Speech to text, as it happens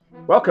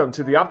Welcome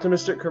to the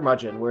Optimistic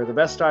Curmudgeon, where the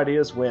best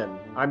ideas win.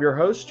 I'm your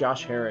host,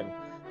 Josh Herring.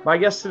 My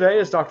guest today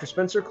is Dr.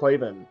 Spencer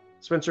Klavan.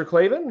 Spencer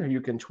Klavan, who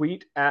you can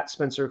tweet at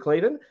Spencer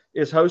Klavan,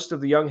 is host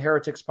of the Young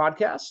Heretics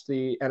podcast,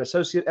 and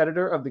associate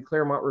editor of the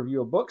Claremont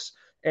Review of Books,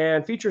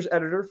 and features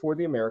editor for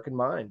The American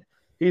Mind.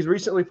 He's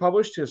recently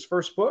published his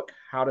first book,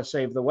 How to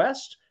Save the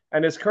West,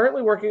 and is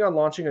currently working on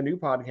launching a new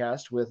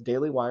podcast with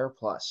Daily Wire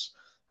Plus.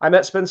 I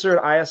met Spencer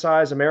at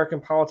ISI's American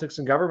Politics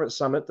and Government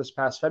Summit this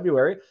past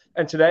February,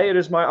 and today it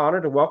is my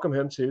honor to welcome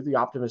him to the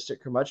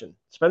Optimistic Curmudgeon.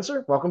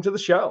 Spencer, welcome to the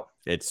show.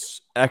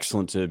 It's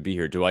excellent to be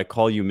here. Do I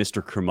call you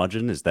Mr.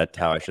 Curmudgeon? Is that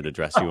how I should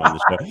address you on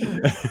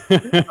the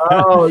show?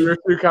 Oh, you're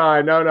too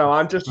kind. No,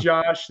 I'm just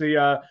Josh.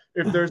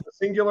 If there's a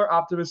singular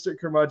Optimistic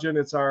Curmudgeon,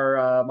 it's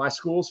my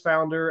school's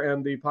founder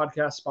and the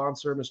podcast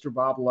sponsor, Mr.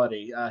 Bob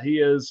Luddy. He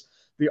is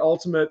the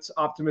ultimate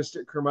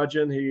Optimistic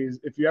Curmudgeon.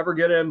 If you ever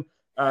get him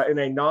in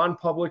a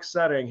non-public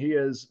setting, he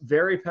is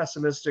very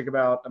pessimistic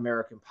about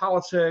American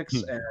politics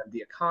and the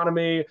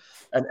economy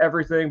and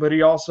everything, but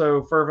he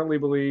also fervently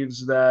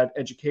believes that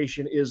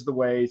education is the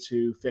way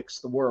to fix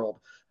the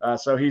world.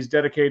 So he's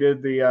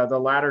dedicated the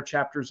latter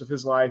chapters of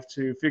his life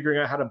to figuring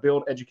out how to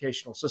build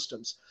educational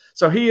systems.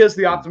 So he is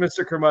the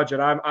Optimistic Curmudgeon.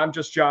 I'm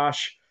just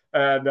Josh,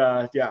 and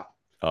yeah.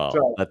 Oh,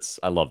 so,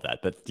 I love that.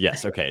 But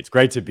yes, okay, it's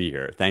great to be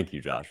here. Thank you,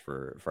 Josh,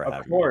 for having me.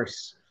 Of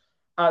course.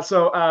 I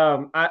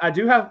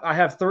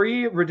have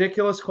three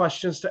ridiculous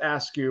questions to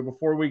ask you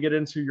before we get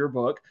into your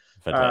book.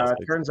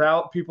 Turns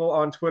out people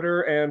on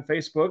Twitter and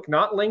Facebook,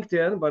 not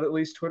LinkedIn, but at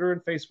least Twitter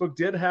and Facebook,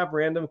 did have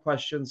random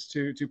questions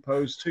to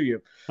pose to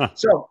you.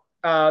 So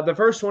the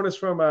first one is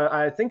from,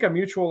 I think, a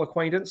mutual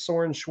acquaintance,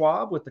 Soren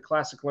Schwab, with the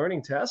Classic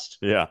Learning Test.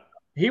 Yeah.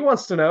 He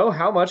wants to know,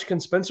 how much can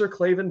Spencer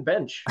Klavan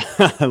bench?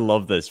 I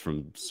love this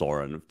from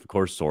Soren. Of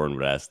course, Soren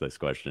would ask this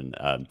question.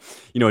 A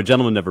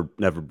gentleman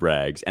never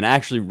brags. And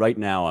actually, right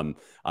now,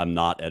 I'm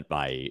not at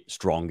my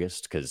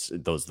strongest, because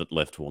those that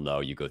lift will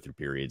know you go through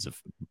periods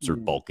of sort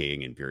of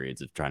bulking and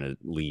periods of trying to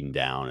lean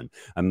down.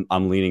 And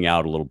I'm leaning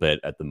out a little bit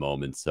at the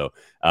moment. So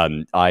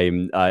I'm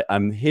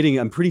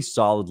pretty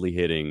solidly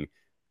hitting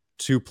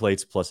 2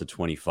 plates plus a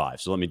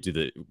 25. So let me do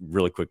the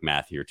really quick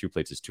math here. 2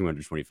 plates is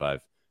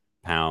 225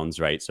 pounds,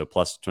 right? So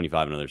plus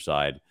 25 on the other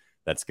side,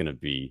 that's going to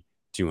be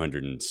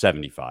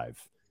 275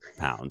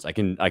 pounds. I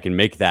can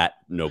make that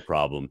no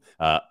problem.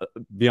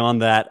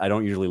 Beyond that, I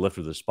don't usually lift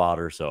with a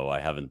spotter, so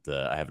I haven't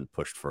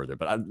pushed further.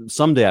 But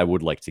someday I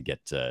would like to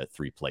get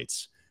 3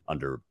 plates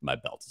under my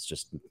belt. It's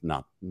just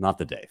not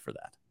the day for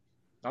that.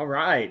 All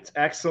right,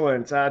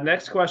 excellent.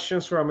 Next question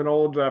is from an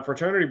old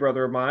fraternity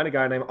brother of mine, a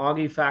guy named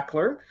Augie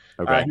Fackler.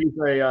 Okay. He's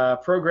a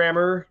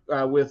programmer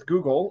with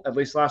Google, at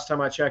least last time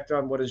I checked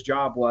on what his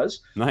job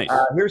was. Nice.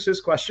 Here's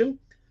his question.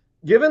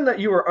 Given that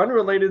you are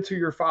unrelated to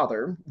your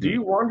father, do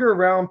you wander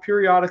around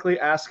periodically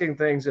asking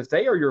things if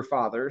they are your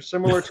father,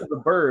 similar to the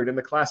bird in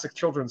the classic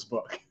children's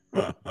book?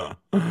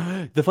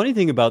 The funny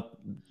thing about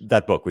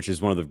that book, which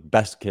is one of the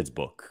best kids'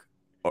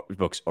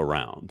 books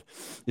around,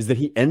 is that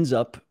he ends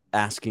up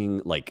asking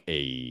like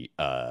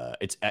I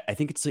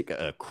think it's like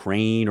a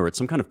crane, or it's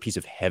some kind of piece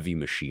of heavy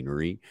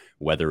machinery,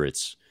 whether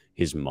it's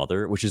his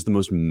mother, which is the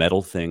most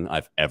metal thing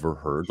I've ever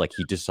heard. Like,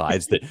 he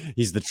decides that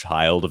he's the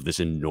child of this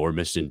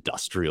enormous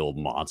industrial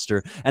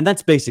monster. And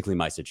that's basically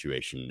my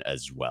situation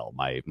as well.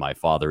 My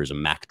father is a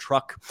Mack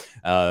truck,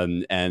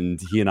 and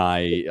he and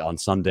I on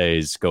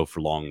Sundays go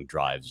for long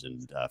drives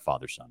and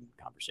father-son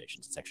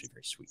conversations. It's actually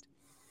very sweet.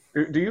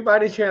 Do you by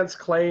any chance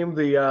claim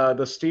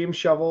the steam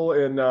shovel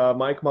in the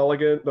Mike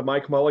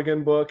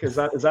Mulligan book? Is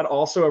that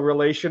also a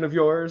relation of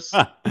yours?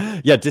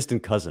 Yeah,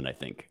 distant cousin, I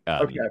think.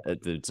 Okay.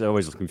 It's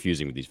always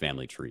confusing with these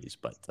family trees,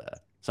 but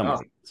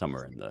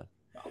somewhere in the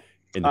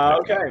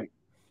okay.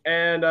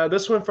 And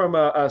this one from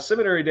a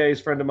seminary days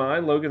friend of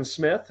mine, Logan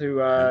Smith, who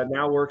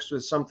now works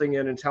with something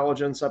in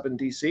intelligence up in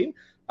DC.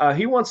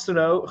 He wants to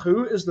know,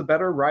 who is the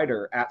better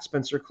writer, at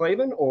Spencer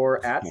Klavan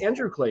or at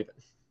Andrew Klavan?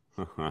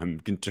 I'm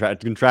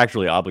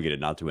contractually obligated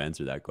not to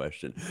answer that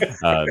question.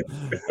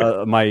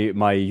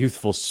 My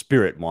youthful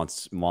spirit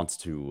wants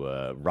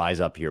to rise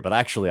up here, but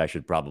actually I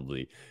should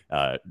probably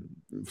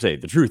say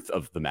the truth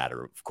of the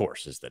matter, of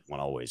course, is that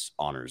one always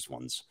honors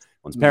one's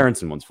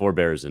parents and one's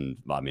forebears. And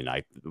I mean,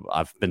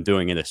 I've been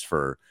doing this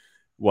for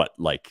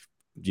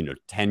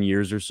 10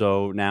 years or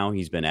so now.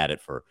 He's been at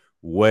it for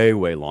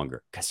way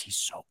longer, because he's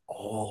so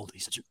old.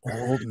 He's such an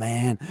old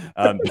man.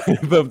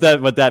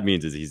 But what that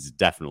means is he's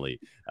definitely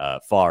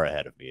far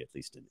ahead of me, at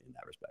least in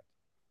that respect.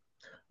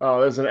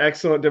 Oh, there's an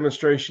excellent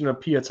demonstration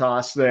of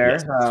pietas there,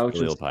 yes, which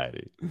is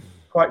piety.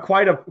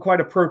 Quite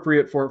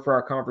appropriate for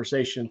our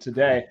conversation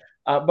today.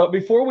 But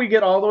before we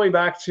get all the way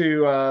back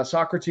to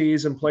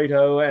Socrates and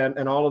Plato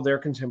and all of their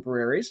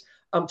contemporaries,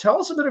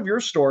 tell us a bit of your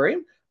story.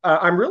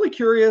 I'm really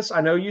curious.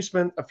 I know you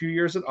spent a few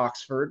years at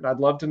Oxford. I'd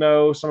love to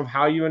know some of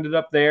how you ended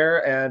up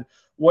there and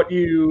what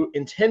you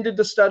intended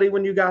to study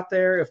when you got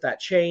there, if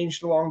that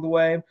changed along the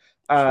way.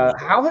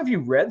 How have you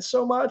read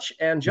so much,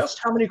 and just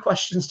how many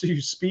questions do you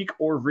speak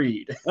or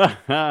read?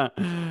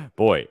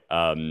 Boy,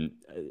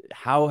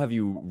 how have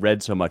you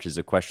read so much is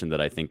a question that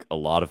I think a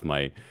lot of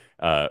my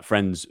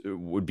friends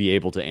would be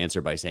able to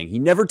answer by saying, he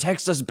never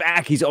texts us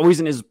back. He's always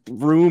in his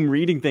room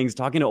reading things,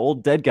 talking to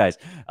old dead guys.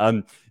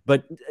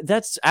 But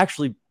that's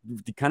actually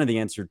kind of the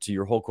answer to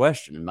your whole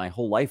question. In my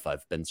whole life,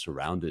 I've been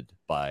surrounded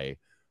by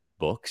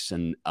books,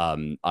 and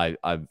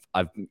I've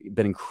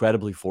been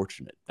incredibly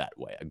fortunate that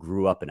way. I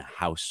grew up in a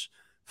house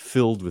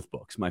filled with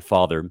books. My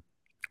father,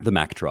 the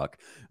Mack truck,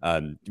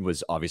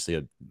 was obviously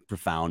a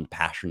profound,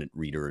 passionate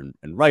reader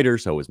and writer.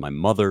 So was my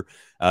mother.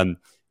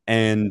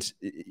 And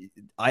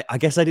I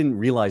guess I didn't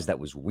realize that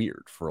was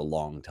weird for a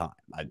long time.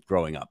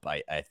 Growing up,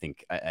 I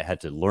think I had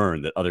to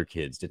learn that other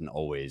kids didn't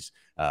always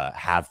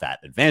have that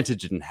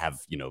advantage, didn't have,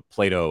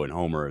 Plato and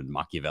Homer and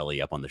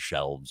Machiavelli up on the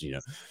shelves,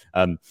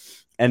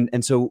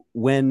 and so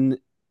when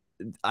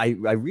I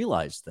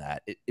realized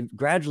that, it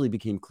gradually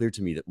became clear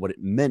to me that what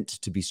it meant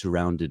to be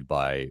surrounded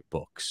by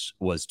books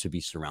was to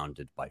be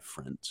surrounded by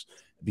friends,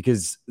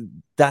 because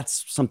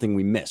that's something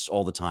we miss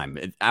all the time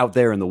out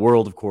there in the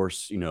world. Of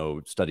course,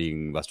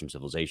 studying Western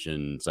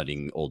civilization,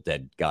 studying old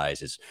dead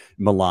guys is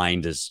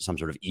maligned as some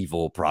sort of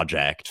evil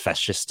project,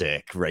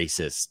 fascistic,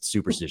 racist,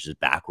 superstitious,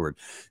 backward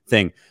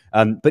thing.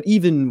 But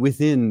even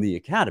within the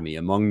academy,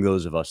 among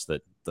those of us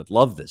that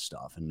love this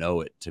stuff and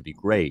know it to be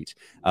great,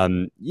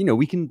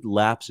 we can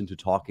lapse into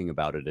talking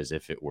about it as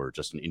if it were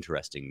just an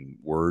interesting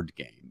word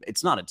game.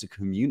 It's not. It's a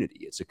community.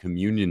 It's a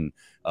communion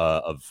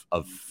of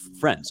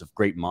friends, of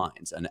great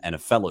minds, and a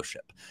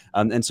fellowship.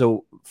 And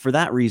so for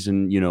that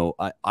reason,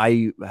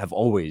 I have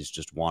always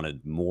just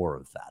wanted more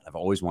of that. I've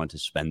always wanted to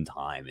spend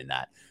time in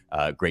that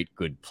great,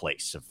 good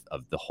place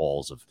of the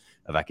halls of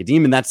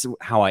academia. And that's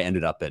how I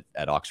ended up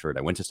at Oxford.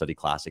 I went to study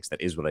classics.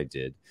 That is what I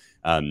did.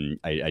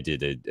 I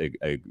did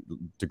a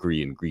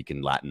degree in Greek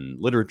and Latin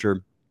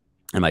literature,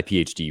 and my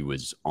PhD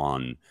was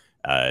on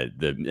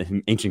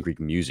the ancient Greek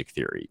music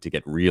theory, to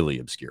get really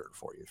obscure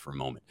for you for a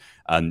moment.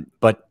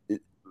 But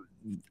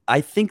I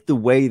think the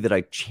way that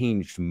I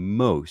changed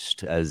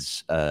most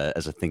as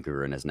a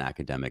thinker and as an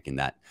academic in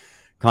that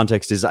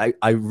context is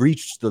I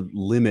reached the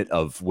limit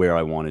of where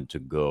I wanted to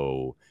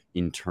go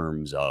in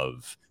terms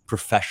of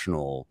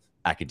professional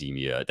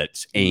academia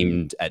that's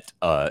aimed at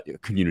a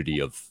community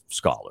of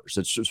scholars.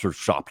 It's just sort of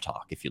shop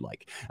talk, if you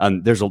like.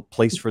 There's a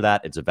place for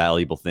that. It's a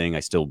valuable thing. I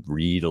still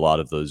read a lot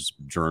of those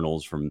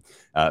journals from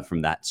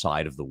that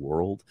side of the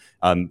world.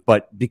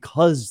 But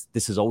because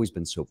this has always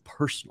been so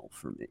personal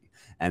for me,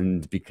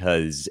 and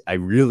because I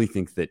really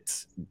think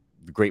that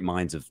the great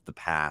minds of the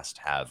past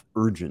have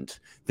urgent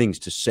things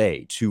to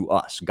say to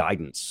us,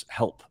 guidance,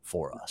 help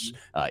for us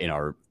in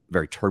our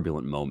very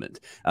turbulent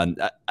moment.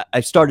 And I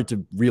started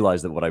to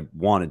realize that what I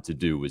wanted to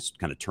do was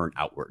kind of turn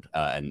outward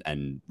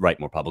and write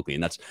more publicly.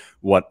 And that's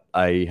what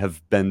I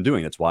have been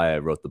doing. That's why I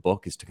wrote the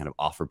book, is to kind of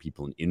offer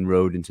people an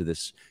inroad into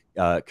this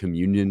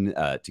communion,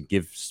 to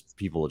give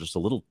people just a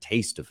little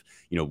taste of,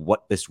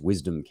 what this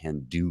wisdom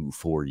can do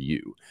for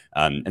you.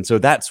 And so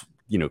that's,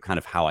 kind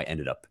of how I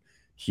ended up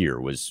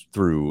here, was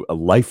through a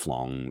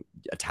lifelong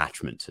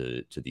attachment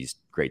to these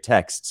great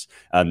texts,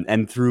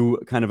 and through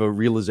kind of a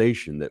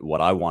realization that what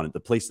I wanted, the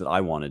place that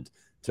I wanted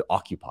to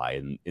occupy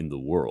in the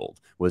world,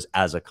 was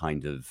as a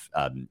kind of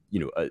a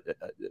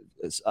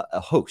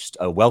host,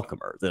 a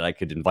welcomer, that I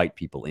could invite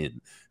people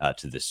in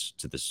to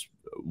this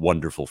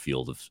wonderful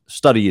field of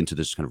study, into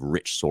this kind of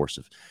rich source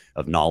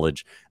of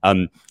knowledge.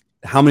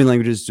 How many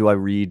languages do I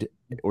read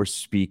or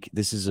speak?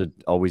 This is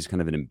always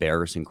kind of an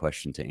embarrassing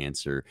question to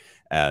answer.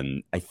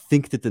 I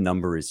think that the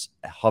number is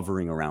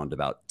hovering around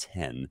about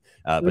 10,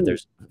 but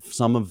there's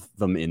some of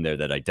them in there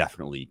that I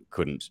definitely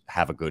couldn't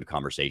have a good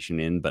conversation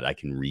in, but I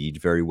can read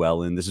very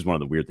well in. This is one of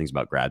the weird things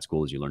about grad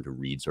school, is you learn to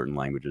read certain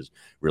languages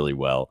really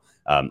well.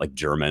 Like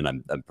German,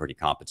 I'm pretty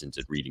competent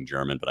at reading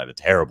German, but I have a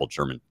terrible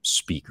German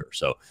speaker.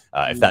 So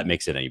if that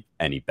makes it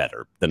any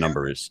better, the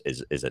number is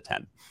at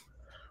 10.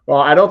 Well,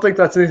 I don't think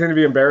that's anything to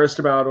be embarrassed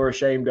about or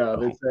ashamed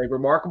of. It's a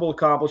remarkable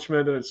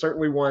accomplishment, and it's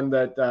certainly one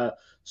that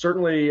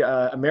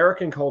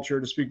American culture,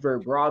 to speak very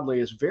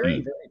broadly, is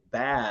very, very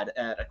bad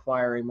at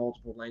acquiring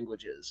multiple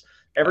languages.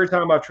 Every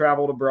time I've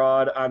traveled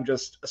abroad, I'm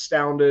just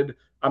astounded.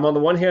 I'm on the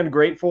one hand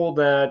grateful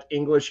that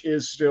English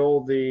is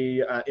still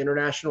the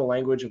international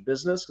language of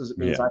business, because it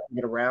means I can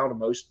get around to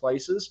most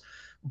places.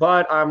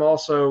 But I'm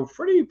also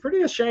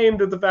pretty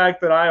ashamed of the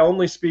fact that I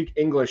only speak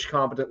English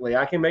competently.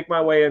 I can make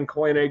my way in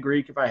Koine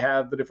Greek if I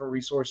have the different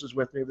resources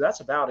with me, but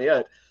that's about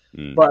it.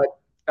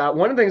 But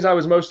one of the things I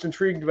was most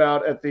intrigued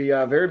about at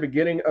the very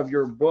beginning of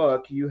your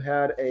book, you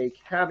had a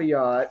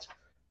caveat,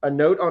 a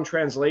note on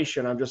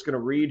translation. I'm just going to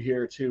read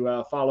here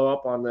to follow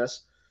up on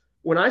this.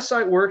 When I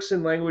cite works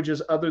in languages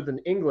other than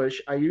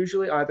English, I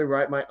usually either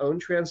write my own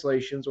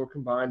translations or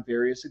combine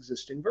various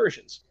existing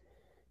versions.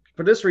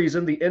 For this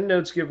reason, the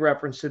endnotes give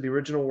reference to the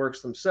original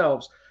works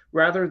themselves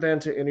rather than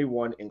to any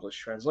one English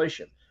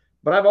translation.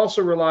 But I've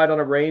also relied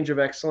on a range of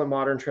excellent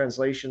modern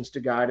translations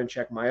to guide and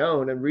check my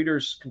own, and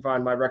readers can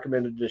find my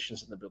recommended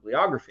editions in the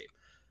bibliography.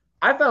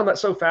 I found that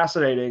so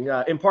fascinating,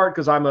 in part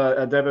because I'm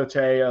a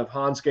devotee of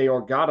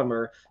Hans-Georg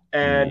Gadamer,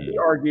 and he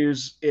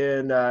argues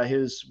in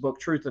his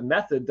book Truth and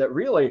Method that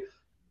really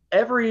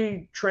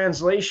every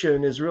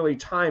translation is really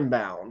time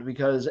bound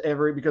because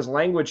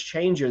language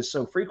changes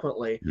so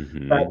frequently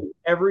that Hmm.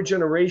 every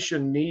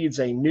generation needs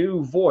a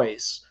new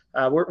voice.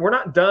 We're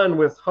not done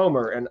with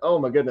Homer, and oh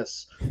my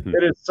goodness,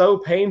 it is so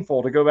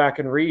painful to go back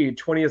and read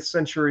 20th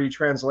century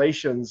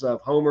translations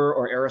of Homer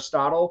or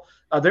Aristotle.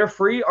 They're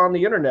free on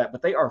the internet,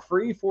 but they are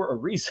free for a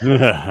reason.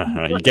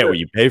 You get what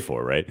you pay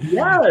for, right?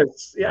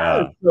 Yes, yes.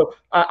 Yeah. So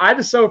I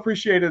just so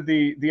appreciated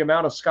the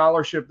amount of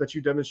scholarship that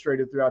you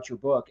demonstrated throughout your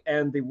book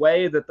and the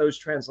way that those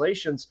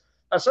translations.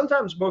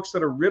 Sometimes books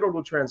that are riddled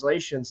with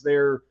translations,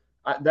 they're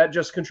that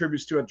just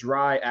contributes to a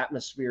dry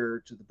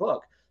atmosphere to the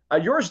book.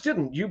 Yours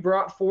didn't. You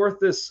brought forth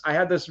this. I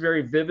had this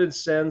very vivid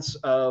sense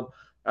of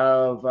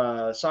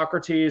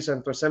Socrates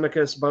and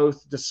Thrasymachus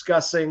both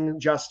discussing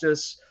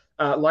justice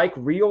like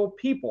real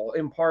people,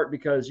 in part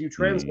because you Mm.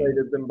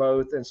 translated them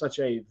both in such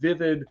a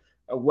vivid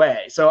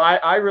way. So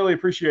I really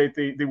appreciate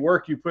the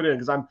work you put in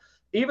because I'm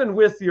even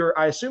with your,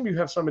 I assume you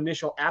have some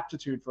initial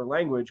aptitude for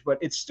language, but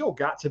it's still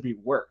got to be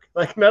work.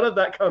 Like none of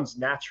that comes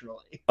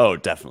naturally. Oh,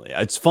 definitely.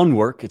 It's fun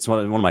work. It's one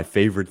of my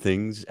favorite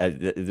things.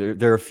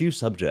 There are a few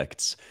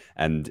subjects,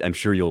 and I'm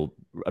sure you'll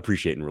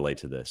appreciate and relate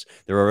to this.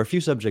 There are a few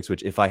subjects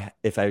which, if I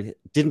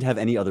didn't have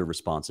any other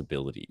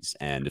responsibilities,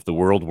 and if the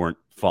world weren't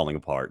falling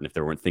apart, and if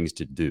there weren't things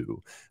to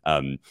do,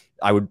 um,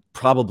 I would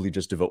probably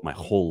just devote my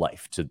whole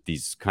life to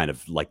these kind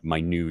of like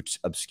minute,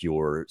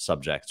 obscure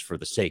subjects for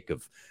the sake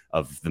of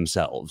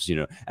themselves, you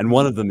know. And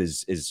one of them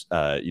is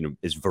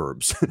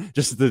verbs,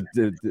 just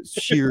the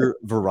sheer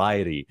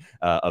variety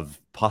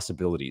of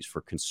possibilities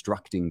for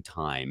constructing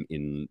time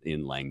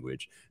in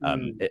language,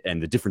 Mm.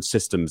 and the different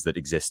systems that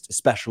exist,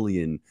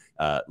 especially in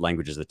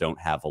languages that don't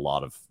have a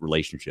lot of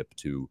relationship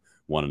to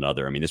one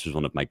another. I mean, this was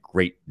one of my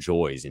great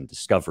joys in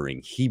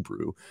discovering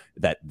Hebrew,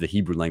 that the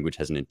Hebrew language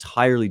has an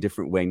entirely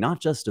different way,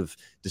 not just of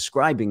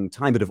describing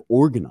time, but of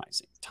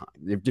organizing time.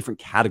 There are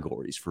different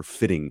categories for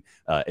fitting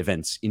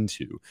events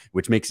into,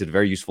 which makes it a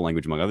very useful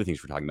language, among other things,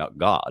 for talking about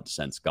God,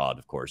 since God,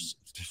 of course,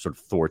 sort of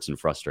thwarts and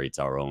frustrates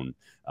our own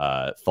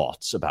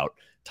thoughts about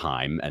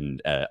time,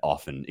 and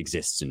often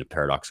exists in a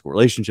paradoxical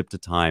relationship to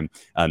time.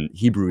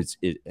 Hebrew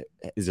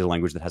is a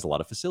language that has a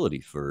lot of facility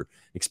for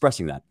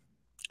expressing that.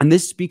 And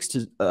this speaks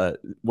to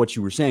what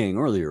you were saying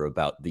earlier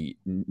about the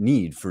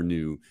need for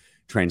new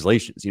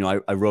translations. You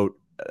know, I wrote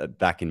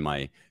back in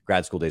my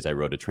grad school days, I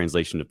wrote a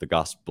translation of the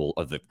gospel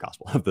of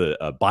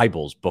the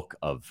Bible's book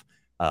of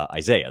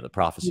Isaiah, the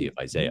prophecy of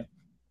Isaiah,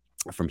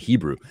 from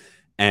Hebrew.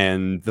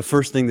 And the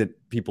first thing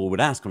that people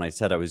would ask when I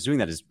said I was doing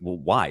that is, well,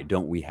 why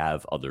don't we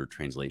have other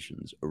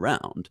translations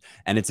around?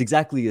 And it's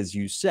exactly as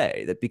you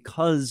say, that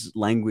because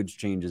language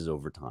changes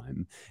over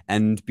time,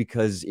 and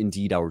because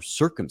indeed our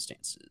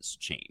circumstances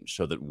change,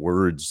 so that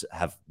words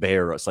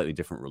bear a slightly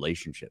different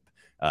relationship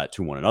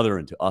to one another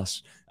and to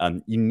us,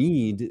 you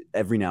need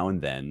every now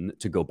and then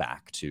to go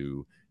back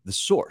to the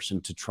source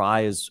and to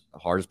try as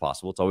hard as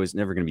possible. It's always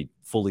never going to be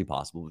fully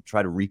possible, but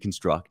try to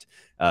reconstruct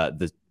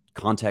the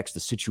context, the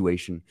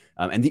situation,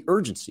 and the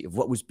urgency of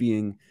what was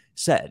being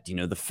said. You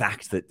know, the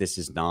fact that this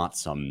is not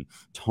some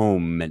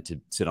tome meant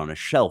to sit on a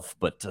shelf,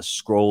 but a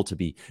scroll to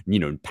be, you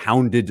know,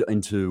 pounded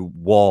into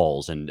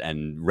walls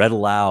and read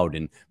aloud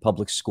in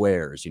public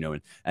squares, you know,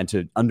 and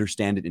to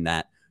understand it in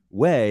that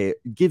way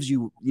gives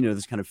you, you know,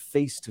 this kind of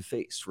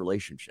face-to-face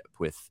relationship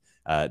with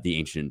the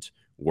ancient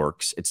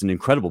works. It's an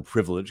incredible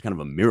privilege, kind of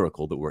a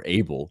miracle that we're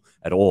able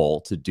at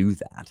all to do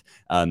that.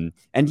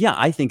 And yeah,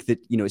 I think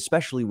that, you know,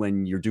 especially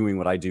when you're doing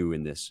what I do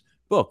in this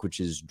book, which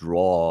is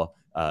draw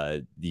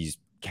these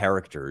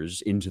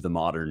characters into the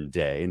modern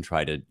day and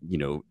try to, you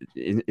know,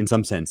 in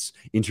some sense,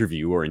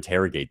 interview or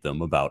interrogate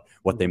them about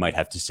what they might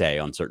have to say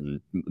on certain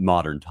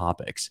modern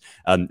topics.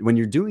 When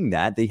you're doing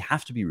that, they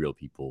have to be real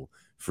people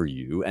for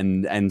you,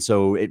 and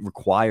so it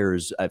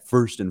requires,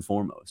 first and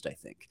foremost, I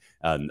think,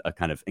 a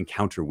kind of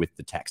encounter with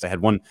the text. I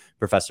had one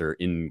professor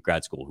in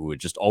grad school who would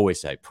just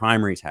always say,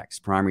 primary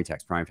text, primary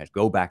text, primary text,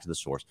 go back to the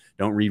source.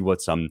 Don't read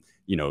what some,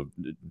 you know,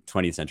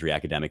 20th century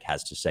academic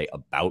has to say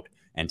about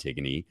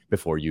Antigone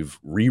before you've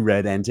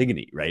reread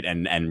Antigone, right?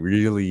 And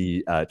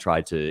really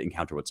try to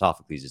encounter what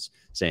Sophocles is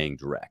saying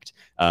direct.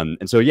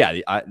 And so,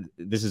 yeah,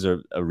 this is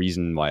a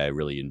reason why I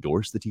really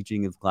endorse the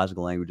teaching of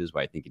classical languages,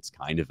 why I think it's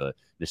kind of a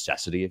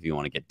necessity if you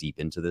want to get deep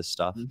into this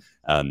stuff.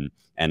 And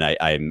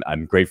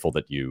I'm grateful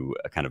that you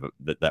kind of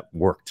that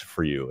worked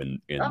for you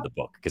in the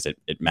book, because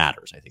it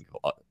matters, I think,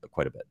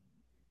 quite a bit.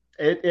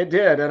 It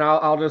did, and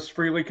I'll just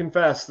freely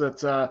confess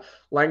that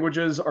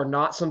languages are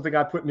not something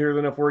I put nearly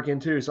enough work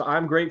into. So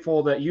I'm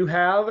grateful that you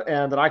have,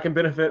 and that I can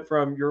benefit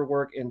from your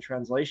work in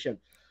translation.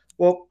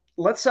 Well,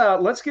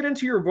 let's get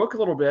into your book a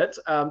little bit.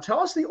 Tell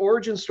us the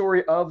origin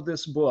story of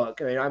this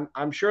book. I mean,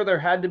 I'm sure there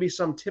had to be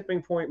some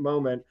tipping point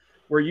moment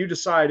where you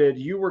decided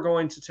you were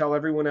going to tell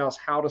everyone else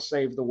how to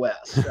save the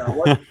West.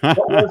 What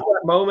was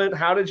that moment?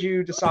 How did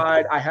you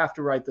decide I have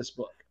to write this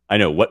book? I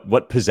know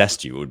what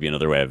possessed you would be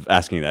another way of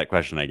asking that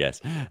question, I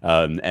guess.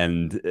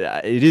 And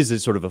it is a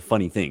sort of a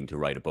funny thing to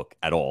write a book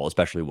at all,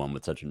 especially one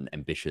with such an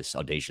ambitious,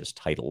 audacious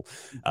title.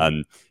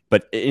 Um,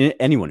 but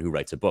anyone who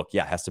writes a book,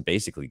 yeah, has to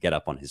basically get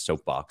up on his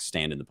soapbox,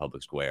 stand in the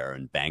public square,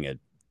 and bang a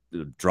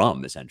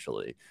drum,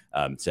 essentially,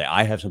 say,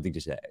 I have something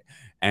to say.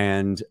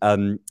 And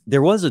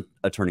there was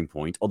a turning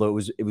point, although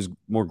it was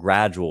more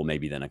gradual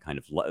maybe than a kind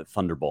of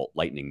thunderbolt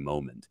lightning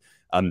moment.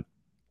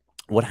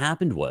 What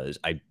happened was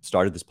I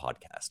started this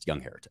podcast,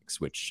 Young Heretics,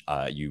 which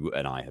you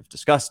and I have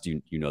discussed.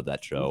 You know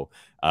that show,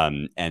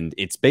 and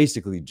it's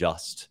basically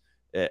just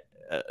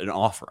an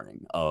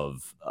offering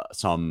of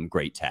some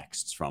great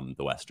texts from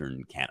the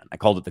Western canon. I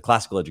called it the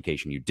classical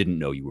education you didn't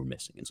know you were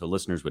missing, and so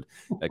listeners would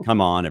come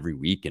on every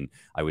week, and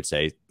I would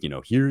say,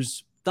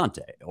 here's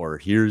Dante, or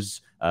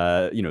here's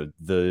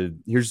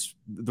here's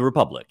the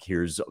Republic,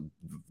 here's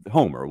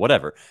Homer,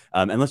 whatever,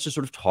 and let's just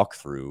sort of talk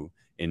through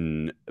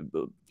in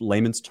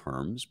layman's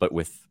terms, but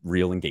with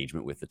real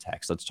engagement with the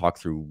text. Let's talk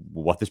through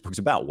what this book's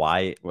about,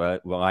 why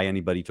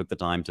anybody took the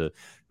time to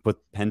put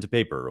pen to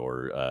paper,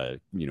 or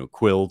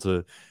quill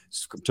to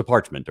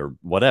parchment, or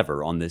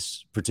whatever on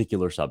this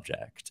particular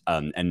subject,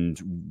 and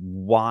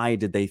why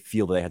did they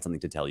feel that they had something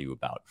to tell you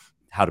about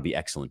how to be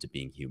excellent at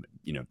being human.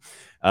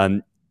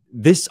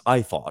 This,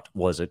 I thought,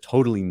 was a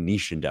totally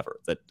niche endeavor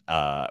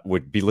that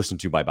would be listened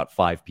to by about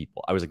 5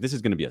 people. I was like, this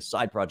is going to be a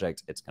side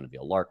project. It's going to be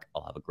a lark.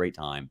 I'll have a great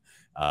time.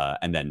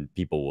 And then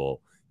people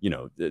will,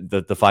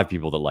 the 5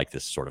 people that like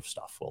this sort of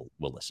stuff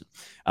will listen.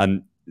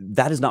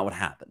 That is not what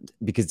happened,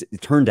 because it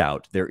turned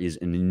out there is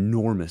an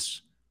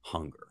enormous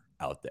hunger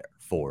out there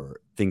for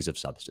things of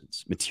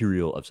substance,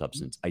 material of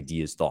substance,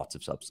 ideas, thoughts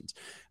of substance.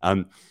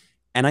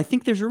 And I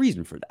think there's a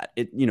reason for that.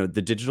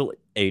 The digital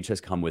age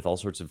has come with all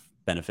sorts of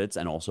benefits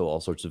and also all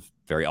sorts of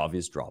very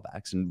obvious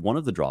drawbacks. And one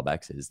of the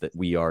drawbacks is that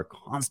we are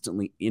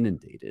constantly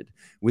inundated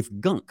with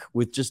gunk,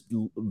 with just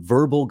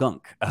verbal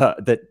gunk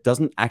that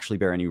doesn't actually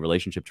bear any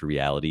relationship to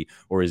reality,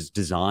 or is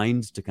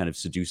designed to kind of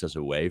seduce us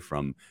away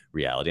from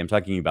reality. I'm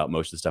talking about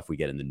most of the stuff we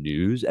get in the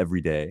news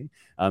every day.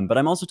 But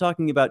I'm also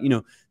talking about,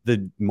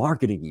 the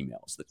marketing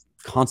emails that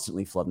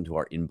constantly flood into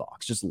our inbox,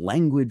 just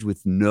language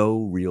with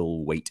no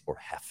real weight or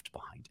heft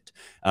behind it.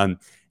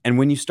 And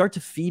when you start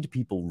to feed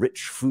people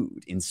rich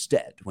food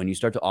instead, when you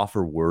start to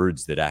offer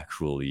words that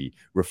actually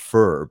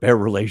bear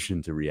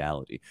relation to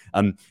reality,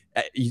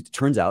 it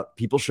turns out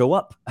people show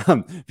up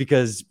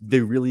because they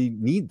really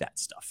need that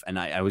stuff. And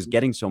I was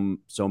getting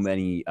so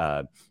many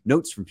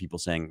notes from people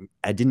saying,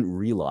 I didn't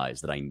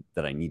realize that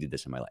I needed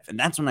this in my life. And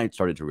that's when I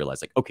started to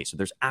realize, like, okay, so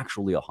there's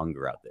actually a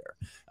hunger out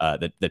there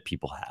that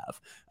people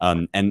have.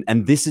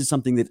 And this is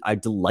something that I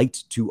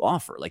delight to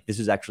offer. Like, this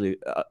is actually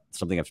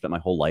something I've spent my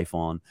whole life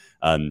on.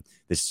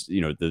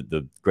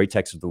 The great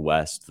texts of the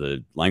West,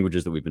 the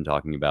languages that we've been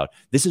talking about,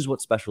 this is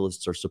what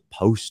specialists are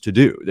supposed to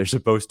do. They're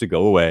supposed to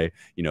go away,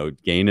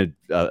 gain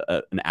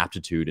an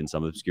aptitude in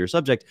some obscure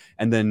subject,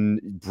 and then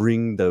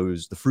bring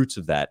the fruits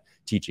of that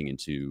teaching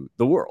into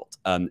the world.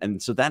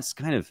 And so that's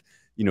kind of,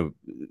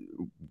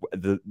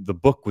 the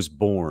book was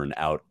born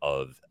out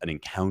of an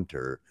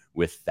encounter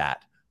with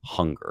that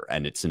hunger,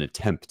 and it's an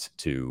attempt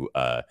to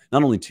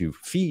not only to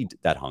feed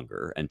that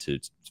hunger and to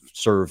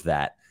serve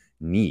that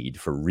need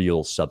for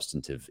real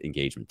substantive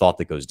engagement, thought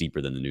that goes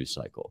deeper than the news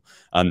cycle,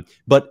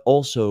 but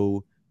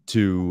also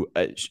to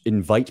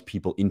invite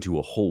people into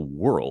a whole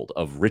world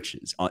of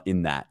riches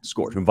in that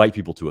score, to invite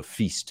people to a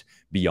feast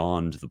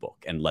beyond the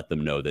book and let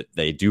them know that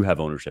they do have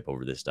ownership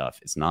over this stuff.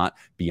 It's not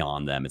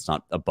beyond them. It's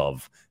not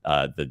above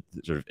the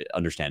sort of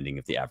understanding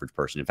of the average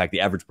person. In fact,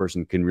 the average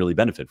person can really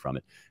benefit from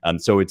it.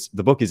 So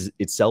the book is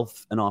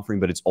itself an offering,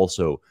 but it's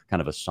also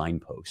kind of a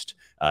signpost,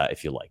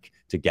 if you like,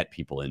 to get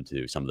people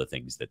into some of the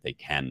things that they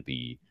can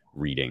be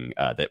reading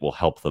that will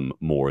help them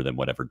more than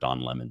whatever Don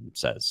Lemon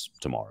says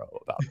tomorrow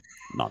about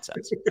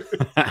nonsense.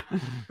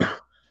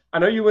 I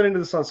know you went into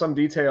this on some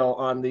detail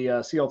on the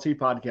CLT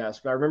podcast,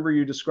 but I remember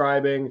you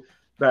describing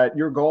that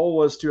your goal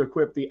was to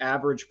equip the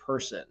average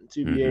person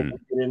to be able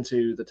to get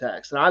into the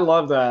text. And I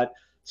love that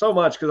so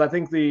much, because I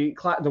think the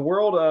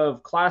world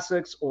of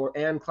classics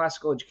and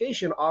classical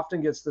education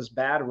often gets this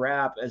bad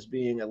rap as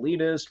being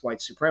elitist, white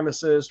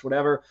supremacist,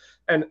 whatever.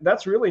 And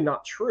that's really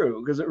not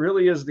true, because it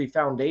really is the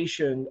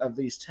foundation of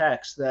these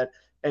texts that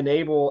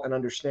enable an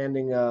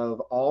understanding of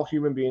all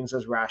human beings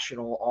as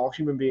rational, all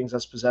human beings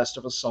as possessed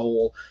of a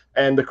soul,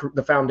 and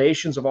the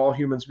foundations of all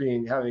humans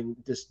having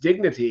this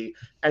dignity,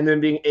 and then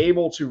being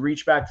able to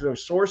reach back to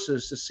those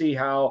sources to see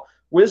how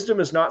wisdom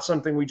is not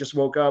something we just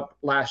woke up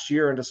last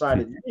year and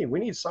decided, hey,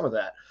 we need some of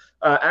that.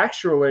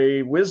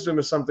 Actually, wisdom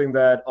is something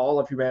that all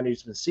of humanity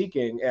has been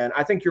seeking. And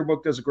I think your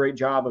book does a great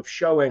job of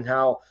showing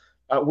how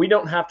we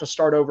don't have to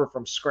start over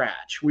from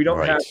scratch. We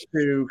don't have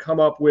to come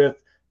up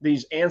with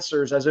these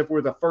answers as if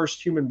we're the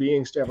first human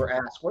beings to ever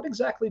ask, what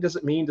exactly does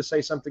it mean to say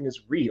something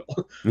is real?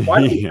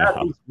 Why do we have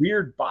these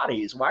weird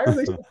bodies? Why are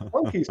they so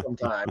funky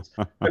sometimes?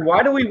 And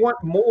why do we want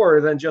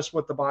more than just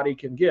what the body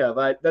can give?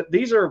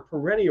 These are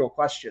perennial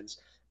questions.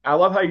 I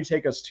love how you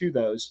take us to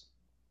those.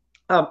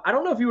 I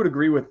don't know if you would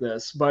agree with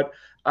this, but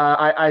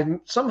I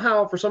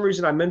somehow, for some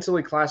reason, I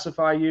mentally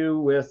classify you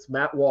with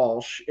Matt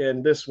Walsh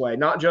in this way.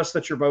 Not just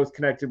that you're both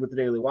connected with the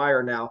Daily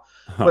Wire now,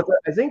 but Huh. that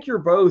I think you're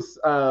both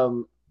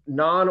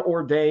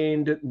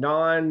non-ordained,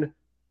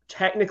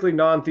 technically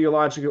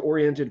non-theologically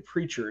oriented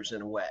preachers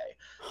in a way.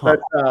 That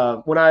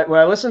Huh. when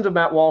I listen to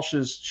Matt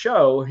Walsh's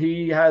show,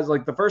 he has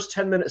like the first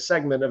 10-minute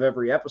segment of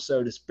every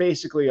episode is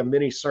basically a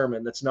mini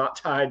sermon that's not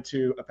tied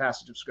to a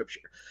passage of scripture,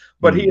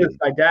 but he is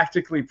Hmm.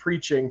 didactically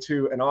preaching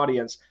to an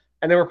audience.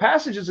 And there were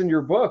passages in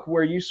your book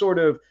where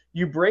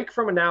you break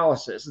from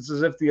analysis. It's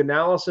as if the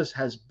analysis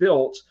has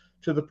built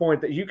to the point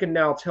that you can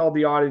now tell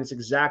the audience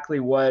exactly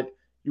what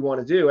you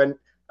want to do. And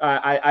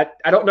I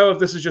don't know if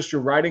this is just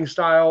your writing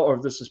style or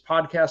if this is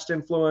podcast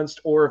influenced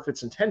or if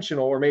it's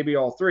intentional or maybe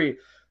all three,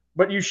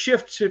 but you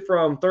shift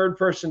from third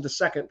person to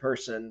second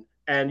person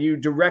and you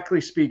directly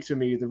speak to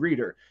me, the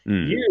reader.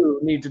 Hmm. You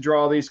need to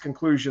draw these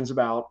conclusions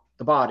about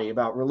the body,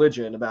 about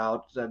religion,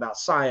 about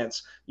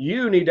science.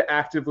 You need to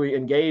actively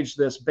engage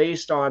this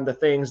based on the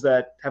things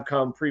that have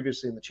come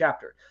previously in the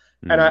chapter.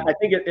 And Hmm. I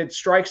think it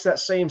strikes that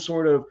same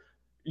sort of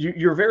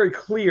you're very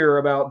clear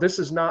about this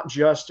is not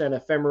just an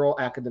ephemeral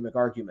academic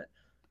argument.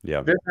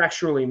 Yeah. This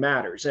actually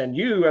matters. And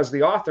you, as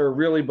the author,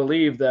 really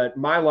believe that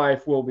my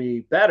life will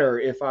be better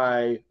if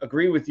I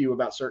agree with you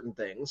about certain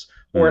things,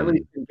 or at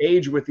least Hmm.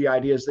 engage with the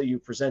ideas that you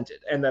presented,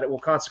 and that it will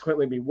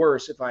consequently be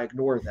worse if I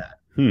ignore that.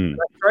 Hmm.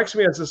 That strikes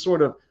me as this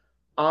sort of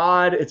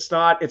odd. It's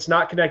not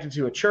connected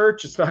to a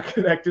church, it's not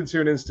connected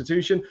to an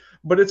institution,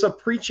 but it's a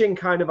preaching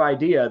kind of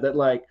idea that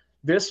like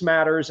this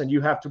matters and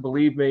you have to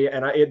believe me,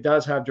 and it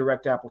does have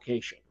direct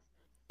application.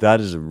 That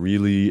is a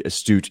really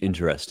astute,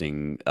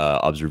 interesting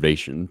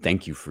observation.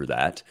 Thank you for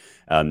that.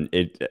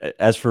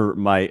 As for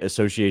my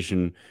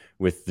association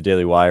with the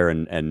Daily Wire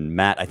and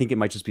Matt, I think it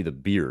might just be the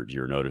beard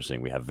you're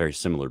noticing. We have very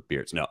similar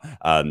beards. No,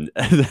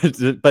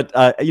 but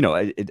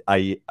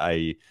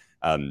I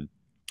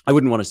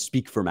wouldn't want to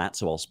speak for Matt,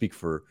 so I'll speak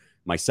for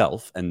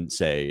myself and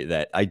say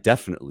that I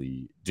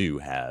definitely do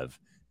have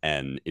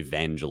an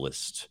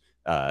evangelist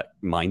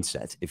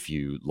mindset, if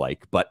you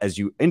like. But as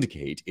you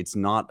indicate, it's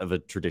not of a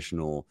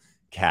traditional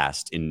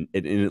cast in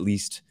at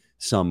least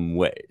some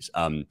ways.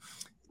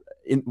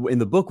 In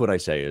the book, what I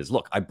say is,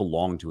 look, I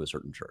belong to a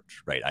certain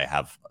church, right? I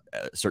have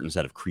a certain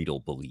set of creedal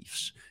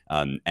beliefs,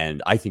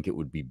 and I think it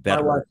would be My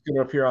better. wife's going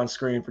to appear on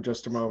screen for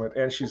just a moment,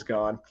 and she's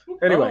gone.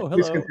 Anyway, Oh,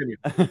 please hello. continue.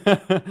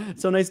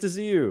 So nice to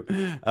see you.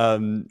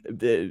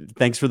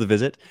 Thanks for the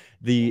visit.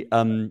 The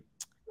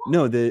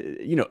no, the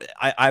you know,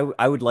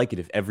 I would like it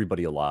if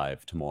everybody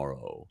alive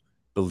tomorrow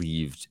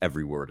believed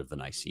every word of the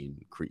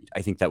Nicene Creed.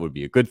 I think that would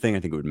be a good thing. I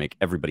think it would make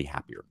everybody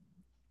happier.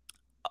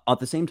 At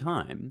the same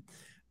time,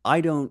 I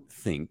don't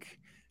think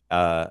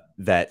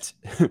that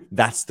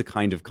that's the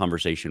kind of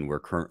conversation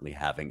we're currently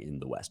having in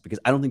the West, because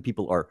I don't think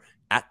people are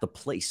at the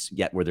place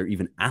yet where they're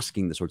even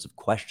asking the sorts of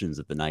questions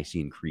that the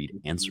Nicene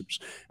Creed answers.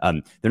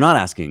 They're not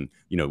asking,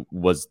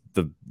 was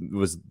the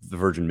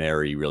Virgin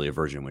Mary really a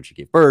virgin when she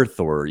gave birth,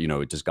 or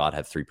does God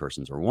have three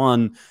persons or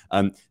one?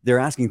 They're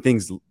asking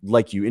things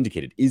like you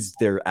indicated: is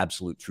there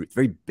absolute truth?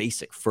 Very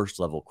basic first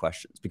level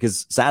questions,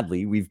 because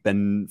sadly we've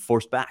been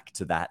forced back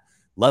to that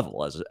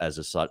level as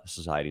a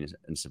society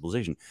and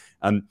civilization.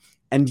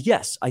 And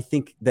yes, I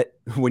think that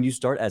when you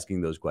start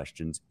asking those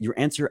questions, your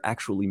answer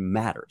actually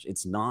matters.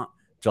 It's not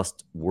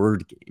just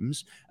word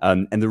games.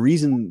 And the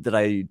reason that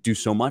I do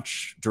so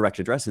much direct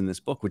address in this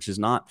book, which is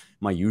not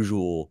my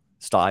usual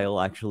style,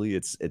 actually,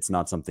 it's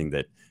not something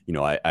that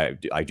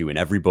I do in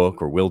every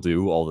book or will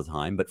do all the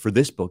time. But for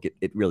this book,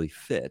 it really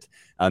fit,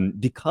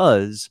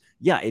 because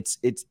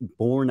it's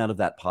born out of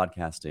that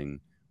podcasting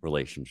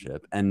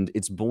relationship, and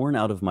it's born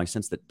out of my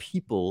sense that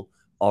people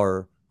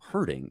are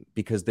hurting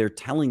because they're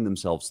telling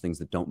themselves things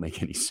that don't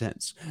make any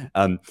sense.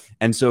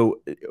 And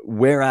so,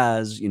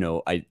 whereas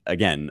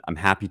I'm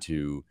happy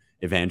to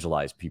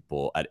evangelize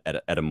people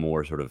at a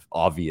more sort of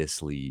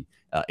obviously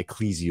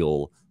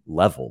ecclesial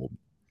level,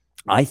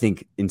 I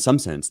think, in some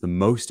sense, the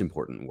most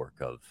important work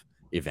of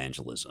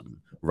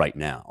evangelism right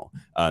now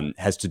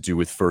has to do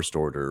with first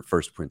order,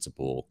 first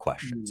principle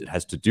questions. It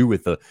has to do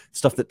with the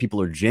stuff that people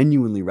are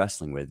genuinely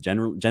wrestling with,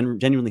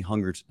 genuinely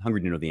hungry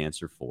to know the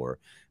answer for,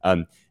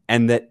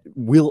 and that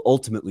will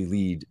ultimately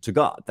lead to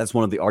God. That's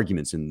one of the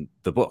arguments in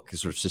the book, a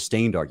sort of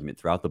sustained argument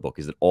throughout the book,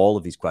 is that all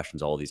of these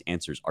questions, all of these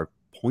answers are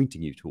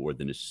pointing you toward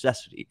the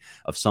necessity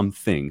of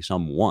something,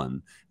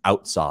 someone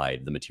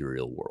outside the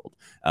material world.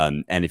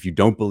 And if you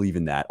don't believe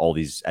in that, all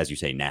these, as you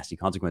say, nasty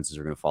consequences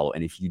are going to follow.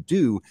 And if you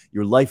do,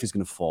 your life is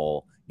going to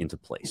fall into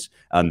place.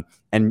 And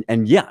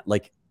yeah,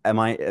 like, am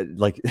I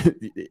like,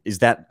 is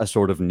that a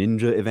sort of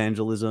ninja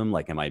evangelism?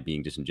 Like, am I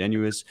being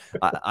disingenuous?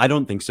 I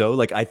don't think so.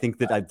 Like, I think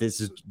that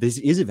this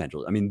is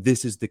evangelism. I mean,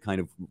 this is the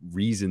kind of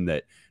reason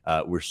that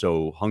we're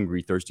so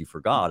hungry, thirsty for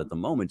God at the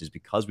moment, is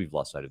because we've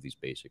lost sight of these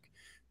basic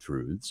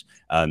truths.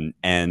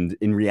 And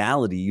in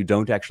reality, you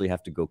don't actually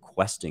have to go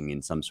questing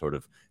in some sort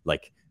of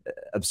like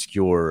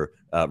obscure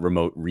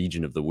remote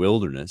region of the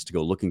wilderness to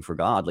go looking for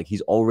God. Like,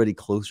 he's already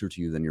closer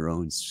to you than your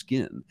own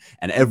skin.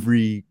 And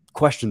every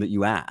question that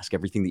you ask,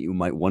 everything that you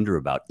might wonder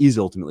about, is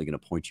ultimately going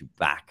to point you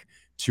back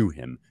to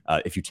him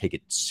if you take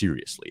it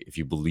seriously, if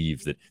you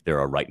believe that there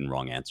are right and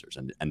wrong answers.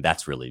 And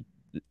that's really,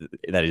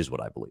 that is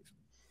what I believe.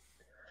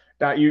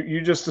 Now,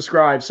 you just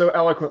described so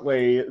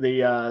eloquently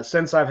the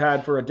sense I've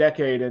had for a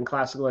decade in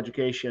classical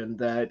education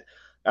that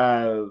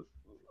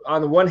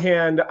on the one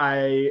hand,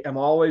 I am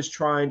always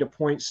trying to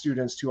point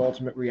students to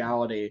ultimate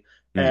reality.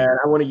 And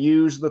I want to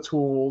use the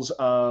tools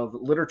of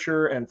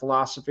literature and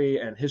philosophy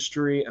and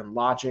history and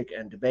logic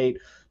and debate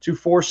to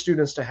force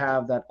students to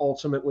have that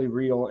ultimately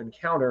real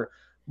encounter.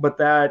 But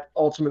that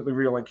ultimately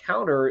real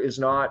encounter is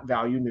not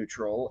value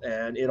neutral,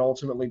 and it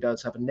ultimately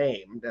does have a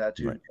name.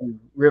 To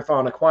riff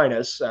on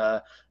Aquinas,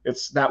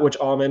 it's that which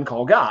all men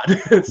call God.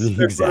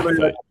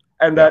 Exactly.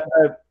 And that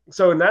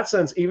so in that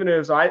sense, even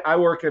as I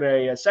work in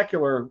a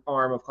secular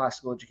arm of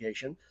classical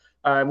education,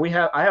 I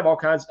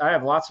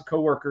have lots of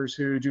coworkers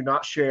who do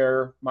not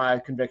share my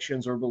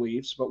convictions or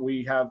beliefs, but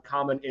we have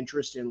common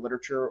interest in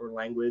literature or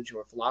language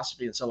or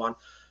philosophy and so on.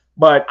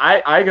 But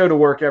I go to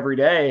work every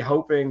day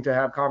hoping to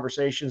have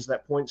conversations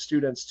that point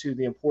students to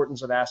the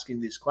importance of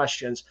asking these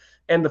questions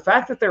and the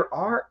fact that there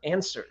are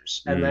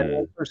answers and that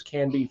answers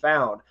can be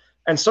found.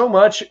 And so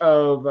much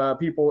of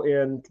people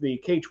in the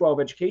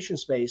K-12 education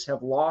space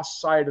have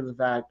lost sight of the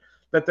fact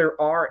that there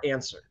are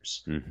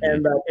answers,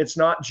 and that it's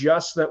not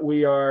just that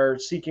we are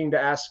seeking to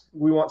ask,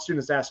 we want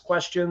students to ask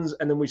questions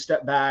and then we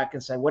step back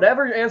and say,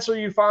 whatever answer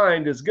you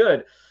find is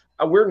good.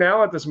 We're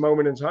now at this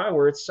moment in time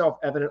where it's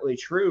self-evidently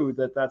true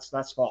that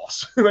that's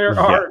false. There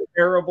are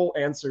terrible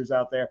answers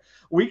out there.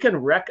 We can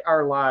wreck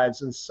our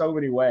lives in so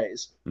many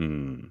ways.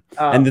 And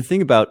the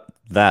thing about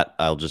that,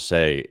 I'll just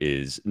say,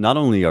 is not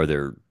only are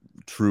there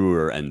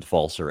truer and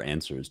falser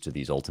answers to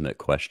these ultimate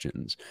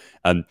questions,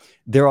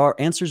 there are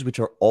answers which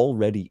are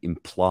already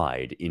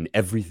implied in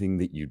everything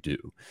that you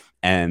do.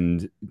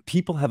 And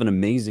people have an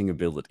amazing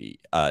ability,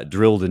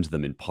 drilled into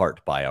them in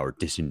part by our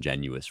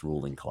disingenuous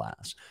ruling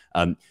class,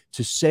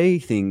 to say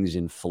things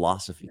in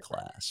philosophy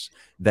class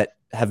that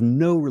have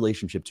no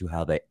relationship to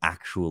how they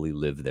actually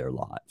live their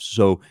lives.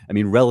 So, I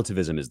mean,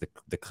 relativism is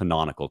the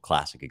canonical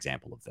classic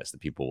example of this, that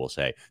people will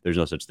say there's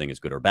no such thing as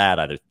good or bad.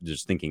 Either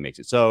just thinking makes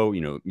it so,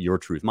 your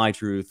truth, my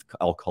truth,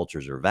 all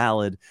cultures are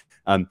valid.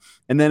 And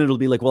then it'll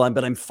be like, well,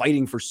 but I'm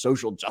fighting for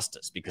social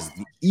justice because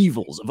the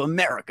evils of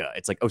America.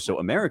 It's like, oh, so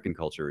American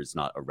culture is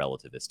not a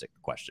relativistic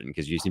question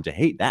because you seem to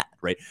hate that,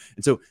 right?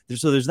 And so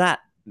there's that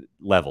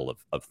level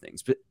of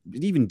things. But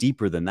even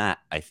deeper than that,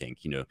 I think,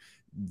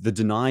 the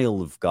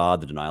denial of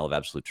God, the denial of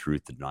absolute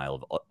truth, the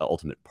denial of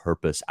ultimate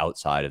purpose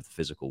outside of the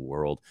physical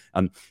world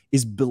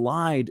is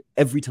belied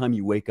every time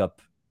you wake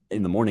up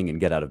in the morning and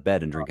get out of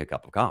bed and drink a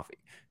cup of coffee.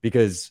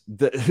 Because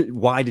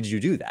why did you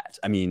do that?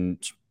 I mean,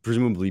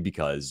 presumably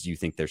because you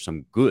think there's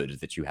some good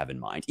that you have in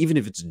mind, even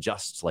if it's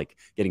just like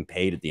getting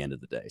paid at the end of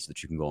the day so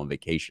that you can go on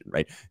vacation,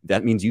 right?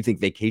 That means you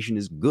think vacation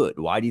is good.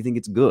 Why do you think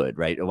it's good,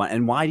 right?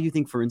 And why do you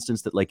think, for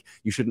instance, that like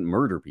you shouldn't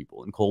murder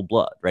people in cold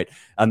blood, right?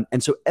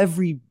 And so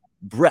every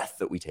breath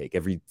that we take,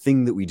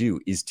 everything that we do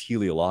is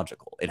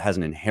teleological. It has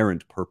an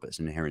inherent purpose,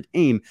 an inherent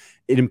aim.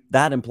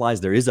 That implies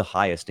there is a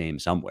highest aim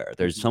somewhere.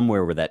 There's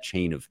somewhere where that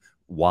chain of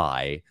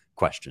why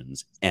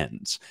questions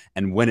ends.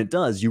 And when it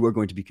does, you are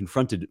going to be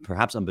confronted,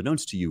 perhaps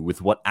unbeknownst to you,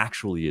 with what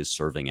actually is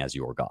serving as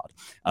your God.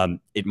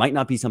 It might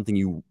not be something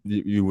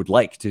you would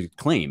like to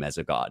claim as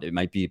a God. It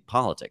might be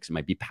politics. It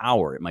might be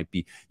power. It might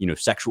be,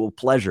 sexual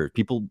pleasure.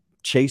 People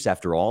chase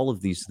after all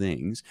of these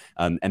things,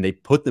 and they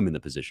put them in the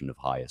position of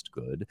highest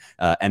good.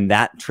 And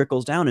that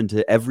trickles down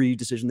into every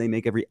decision they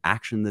make, every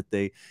action that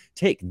they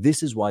take.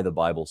 This is why the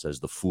Bible says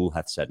the fool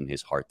hath said in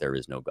his heart, there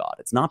is no God.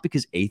 It's not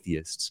because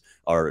atheists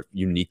are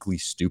uniquely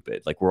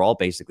stupid. Like, we're all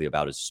basically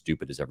about as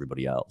stupid as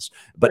everybody else.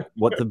 But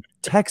what the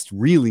text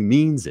really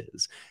means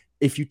is,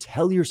 if you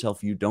tell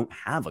yourself you don't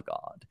have a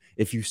God,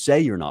 if you say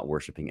you're not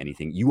worshiping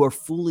anything, you are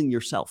fooling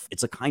yourself.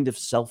 It's a kind of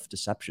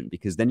self-deception,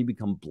 because then you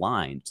become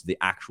blind to the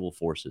actual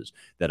forces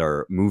that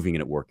are moving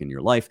and at work in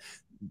your life.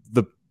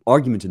 The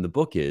argument in the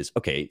book is,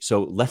 okay,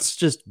 so let's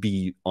just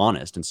be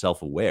honest and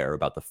self-aware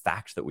about the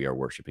fact that we are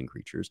worshiping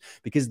creatures,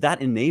 because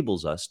that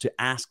enables us to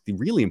ask the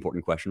really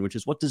important question, which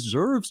is, what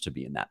deserves to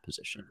be in that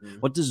position?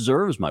 What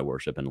deserves my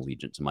worship and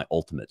allegiance and my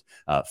ultimate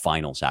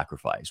final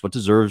sacrifice? What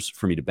deserves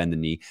for me to bend the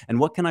knee? And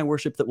what can I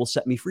worship that will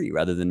set me free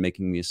rather than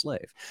making me a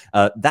slave?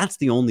 That's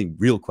the only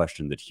real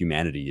question that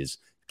humanity is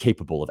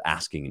capable of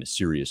asking in a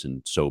serious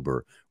and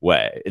sober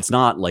way. It's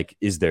not like,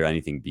 is there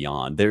anything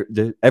beyond?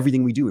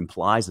 Everything we do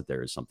implies that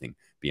there is something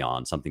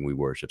beyond, something we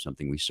worship,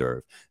 something we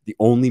serve. The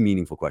only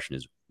meaningful question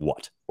is,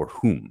 what or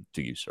whom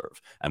do you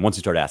serve? And once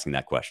you start asking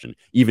that question,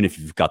 even if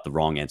you've got the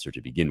wrong answer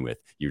to begin with,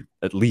 you're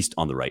at least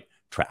on the right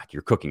track.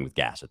 You're cooking with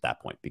gas at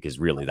that point, because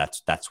really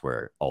that's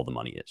where all the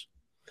money is.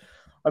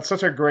 That's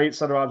such a great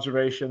set of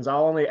observations.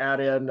 I'll only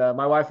add in,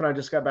 my wife and I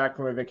just got back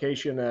from a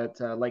vacation at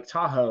Lake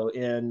Tahoe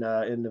in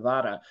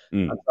Nevada.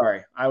 I'm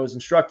sorry, I was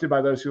instructed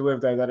by those who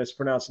live there that it's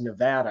pronounced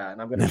Nevada,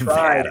 and I'm going to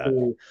try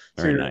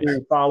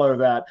to follow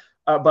that.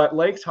 But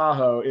Lake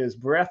Tahoe is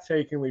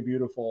breathtakingly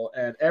beautiful.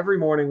 And every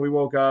morning we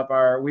woke up,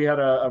 we had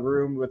a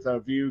room with a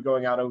view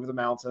going out over the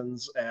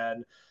mountains.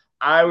 And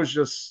I was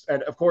just,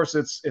 and of course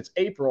it's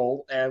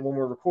April, and when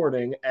we're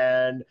recording,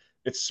 and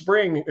it's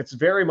spring, it's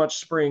very much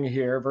spring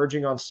here,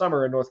 verging on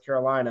summer in North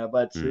Carolina.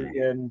 But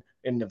in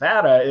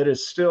Nevada,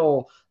 it's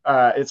still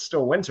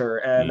winter,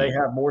 and they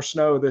have more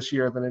snow this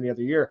year than any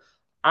other year.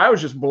 I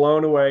was just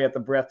blown away at the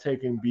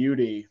breathtaking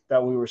beauty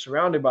that we were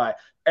surrounded by.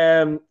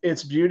 And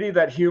it's beauty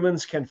that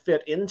humans can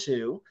fit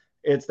into.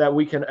 It's that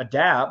we can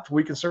adapt.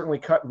 We can certainly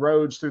cut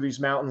roads through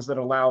these mountains that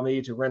allow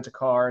me to rent a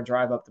car and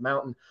drive up the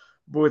mountain,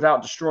 but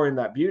without destroying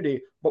that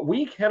beauty. But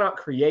we cannot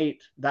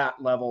create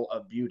that level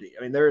of beauty.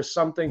 I mean, there is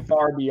something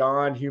far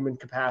beyond human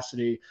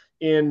capacity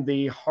in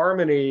the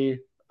harmony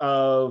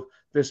of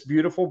this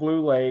beautiful blue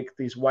lake,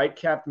 these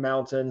white-capped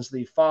mountains,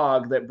 the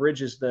fog that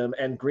bridges them,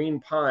 and green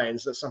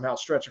pines that somehow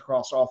stretch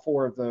across all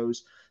four of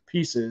those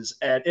pieces.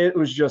 And it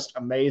was just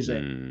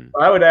amazing.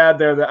 I would add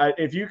there that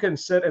if you can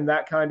sit in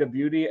that kind of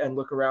beauty and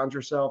look around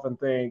yourself and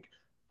think,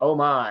 oh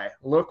my,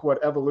 look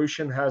what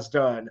evolution has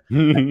done,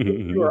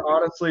 you are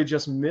honestly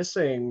just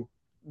missing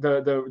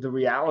the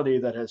reality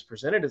that has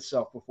presented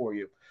itself before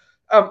you.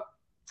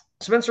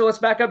 Spencer, let's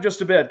back up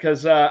just a bit,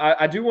 because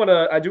I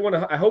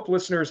hope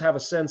listeners have a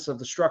sense of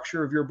the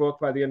structure of your book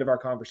by the end of our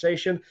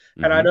conversation.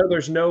 And I know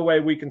there's no way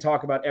we can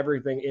talk about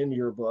everything in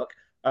your book.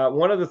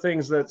 One of the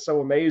things that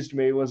so amazed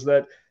me was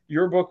that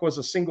your book was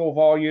a single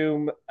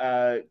volume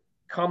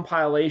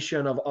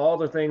compilation of all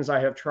the things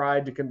I have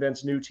tried to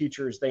convince new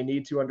teachers they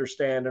need to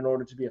understand in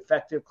order to be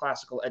effective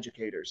classical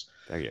educators.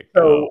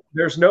 So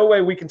there's no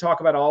way we can talk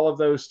about all of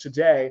those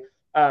today.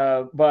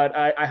 But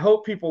I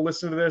hope people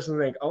listen to this and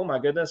think, oh my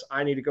goodness,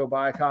 I need to go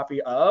buy a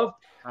copy of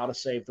How to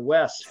Save the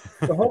West.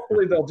 So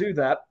hopefully they'll do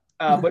that.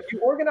 But you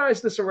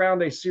organize this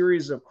around a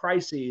series of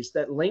crises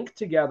that link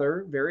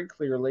together very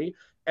clearly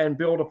and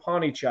build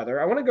upon each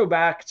other. I want to go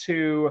back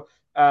to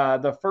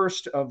the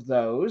first of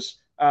those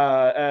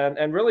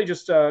and really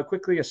just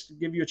quickly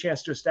give you a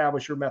chance to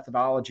establish your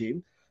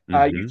methodology.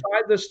 You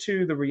tied this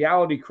to the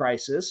reality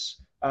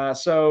crisis.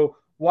 So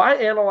why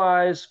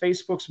analyze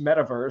Facebook's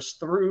metaverse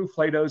through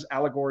Plato's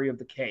allegory of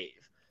the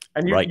cave?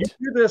 And you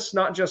do this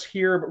not just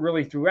here, but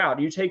really throughout.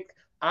 You take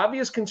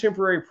obvious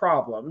contemporary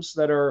problems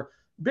that are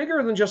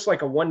bigger than just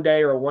like a 1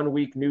 day or a 1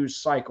 week news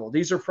cycle.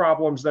 These are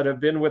problems that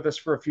have been with us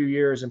for a few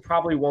years and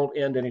probably won't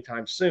end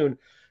anytime soon.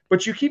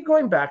 But you keep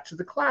going back to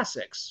the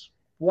classics.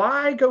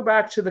 Why go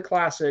back to the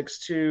classics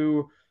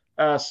to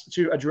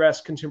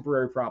address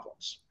contemporary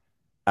problems?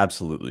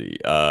 Absolutely.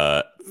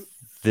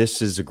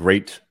 This is a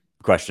great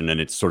question, and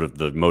it's sort of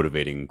the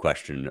motivating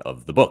question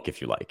of the book,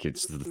 if you like.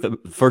 It's the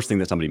first thing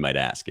that somebody might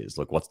ask is,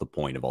 look, what's the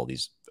point of all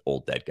these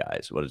old dead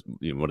guys? What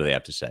do they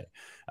have to say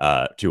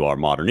to our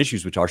modern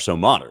issues, which are so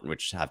modern,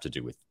 which have to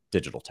do with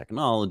digital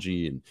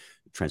technology and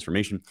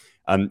transformation?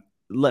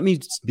 Let me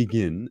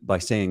begin by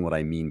saying what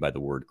I mean by the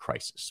word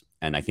crisis,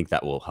 and I think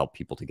that will help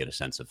people to get a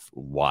sense of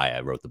why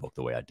I wrote the book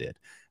the way I did.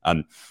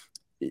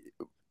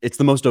 It's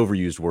the most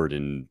overused word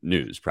in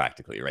news,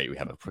 practically, right? We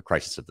have a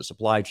crisis of the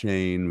supply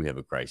chain. We have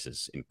a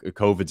crisis in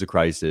COVID's a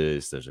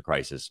crisis. There's a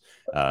crisis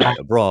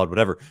abroad,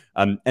 whatever.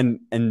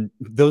 And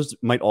those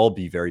might all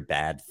be very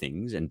bad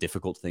things and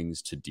difficult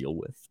things to deal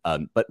with.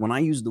 But when I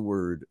use the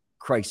word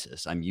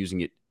crisis, I'm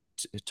using it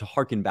to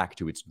harken back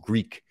to its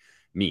Greek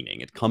meaning.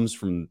 It comes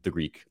from the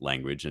Greek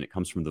language, and it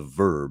comes from the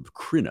verb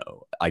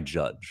krino, I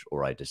judge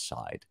or I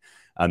decide.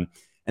 And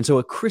so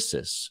a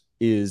crisis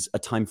is a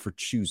time for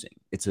choosing.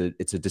 It's a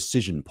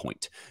decision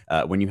point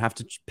when you have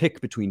to pick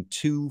between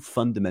two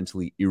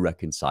fundamentally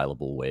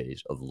irreconcilable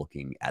ways of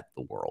looking at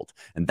the world.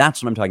 And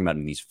that's what I'm talking about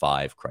in these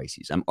 5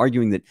 crises. I'm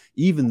arguing that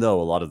even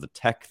though a lot of the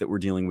tech that we're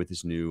dealing with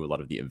is new, a lot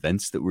of the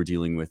events that we're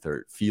dealing with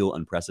feel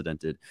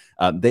unprecedented,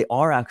 they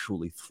are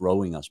actually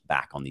throwing us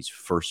back on these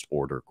first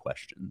order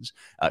questions.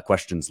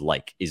 Questions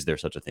like, is there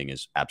such a thing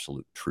as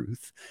absolute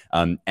truth?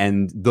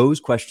 And those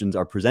questions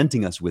are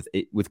presenting us with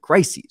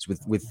crises,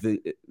 with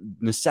the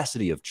necessity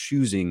of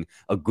choosing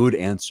a good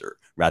answer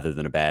rather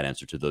than a bad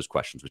answer to those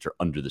questions which are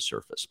under the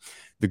surface.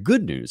 The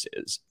good news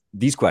is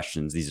these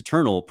questions, these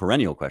eternal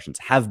perennial questions,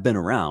 have been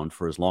around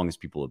for as long as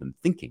people have been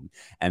thinking.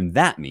 And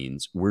that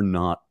means we're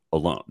not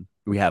alone.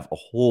 We have a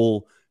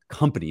whole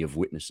company of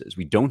witnesses.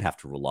 We don't have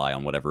to rely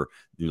on whatever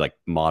like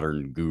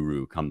modern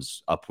guru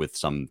comes up with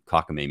some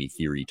cockamamie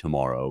theory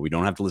tomorrow. We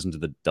don't have to listen to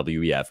the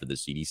WEF or the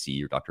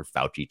CDC or Dr.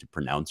 Fauci to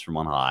pronounce from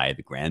on high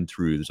the grand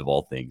truths of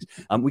all things.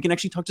 We can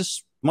actually talk to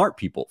smart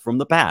people from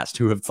the past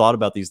who have thought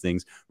about these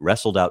things,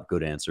 wrestled out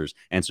good answers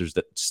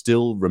that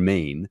still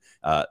remain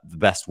the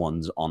best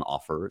ones on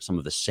offer. Some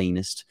of the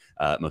sanest,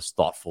 most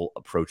thoughtful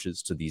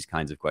approaches to these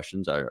kinds of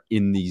questions are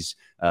in these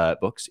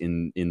books,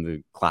 in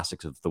the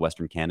classics of the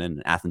Western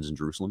canon, Athens and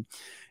Jerusalem.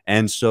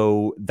 And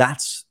so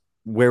that's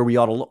where we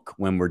ought to look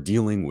when we're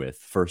dealing with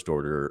first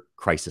order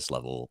crisis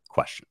level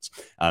questions.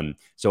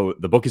 So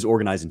the book is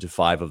organized into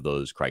 5 of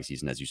those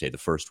crises. And as you say, the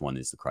first one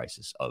is the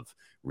crisis of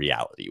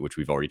reality, which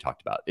we've already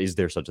talked about. Is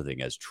there such a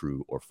thing as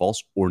true or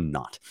false or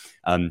not?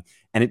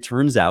 And it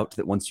turns out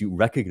that once you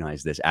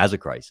recognize this as a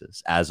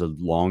crisis, as a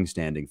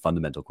long-standing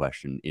fundamental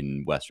question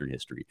in Western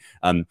history,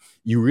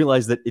 you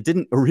realize that it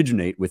didn't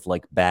originate with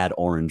like bad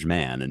orange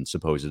man and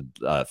supposed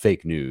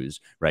fake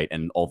news, right?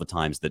 And all the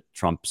times that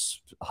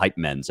Trump's hype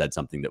men said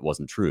something that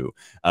wasn't true.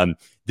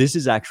 This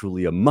is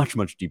actually a much,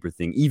 much deeper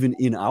thing, even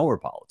in our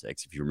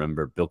politics. If you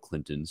remember Bill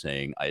Clinton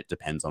saying, it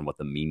depends on what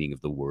the meaning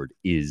of the word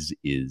is.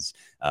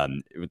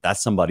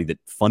 That's somebody that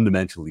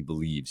fundamentally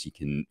believes he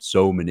can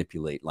so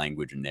manipulate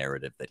language and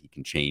narrative that he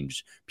can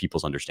change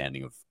people's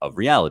understanding of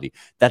reality.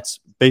 That's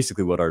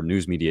basically what our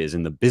news media is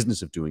in the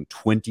business of doing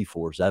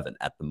 24/7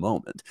 at the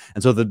moment.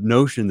 And so the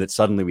notion that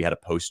suddenly we had a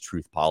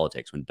post-truth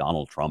politics when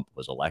Donald Trump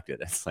was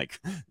elected, it's like,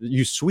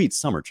 you sweet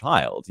summer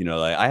child,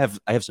 like, I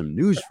have some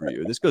news for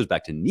you. This goes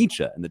back to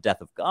Nietzsche and the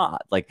death of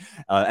God.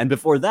 And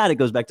before that, it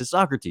goes back to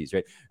Socrates,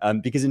 right?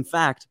 Because in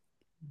fact,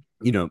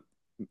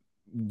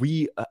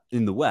 we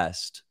in the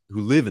West,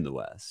 who live in the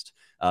West,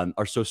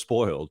 are so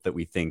spoiled that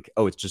we think,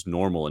 oh, it's just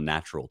normal and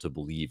natural to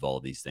believe all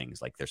these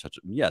things. Like, there's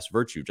yes,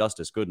 virtue,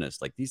 justice,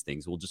 goodness, like these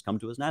things will just come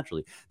to us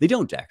naturally. They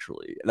don't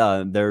actually.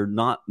 They're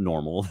not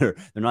normal. They're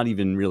not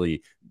even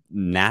really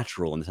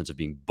natural in the sense of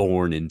being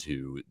born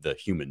into the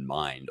human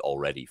mind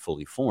already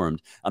fully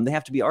formed. They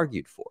have to be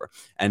argued for.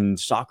 And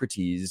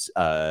Socrates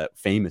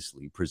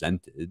famously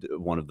presented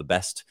one of the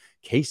best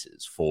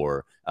cases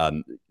for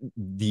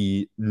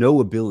the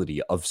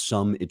knowability of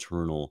some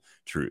eternal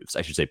truths.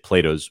 I should say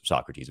Plato's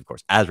Socrates, of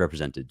course, as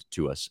represented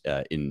to us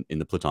in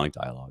the Platonic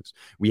dialogues.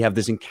 We have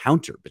this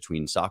encounter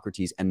between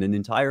Socrates and an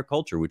entire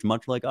culture, which,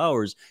 much like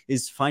ours,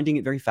 is finding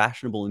it very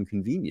fashionable and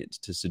convenient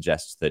to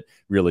suggest that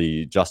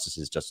really justice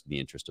is just in the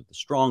interest of the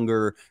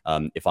stronger.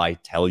 If I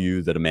tell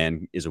you that a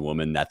man is a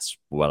woman, that's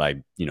what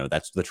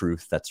that's the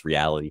truth, that's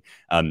reality.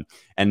 And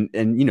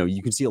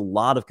you can see a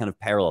lot of kind of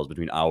parallels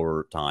between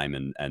our time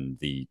and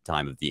the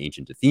time of the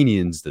ancient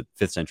Athenians, the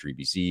 5th century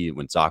BC,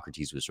 when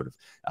Socrates was sort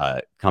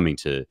of coming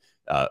to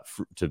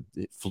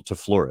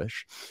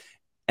flourish.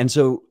 And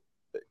so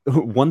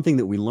one thing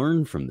that we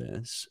learn from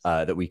this,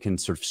 that we can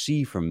sort of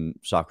see from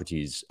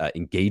Socrates'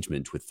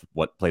 engagement with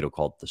what Plato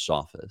called the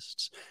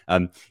sophists,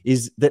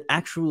 is that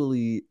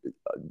actually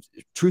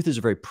truth is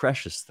a very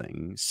precious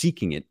thing.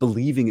 Seeking it,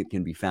 believing it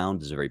can be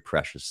found, is a very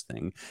precious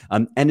thing,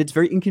 and it's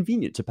very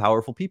inconvenient to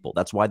powerful people.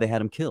 That's why they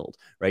had him killed,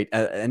 right?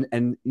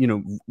 And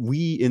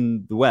we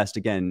in the West,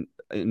 again,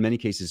 in many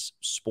cases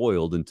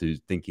spoiled into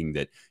thinking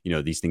that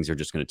these things are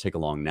just going to tick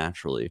along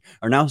naturally,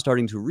 are now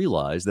starting to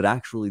realize that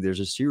actually there's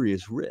a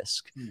serious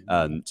risk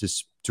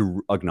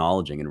to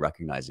acknowledging and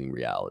recognizing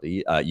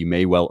reality. You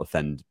may well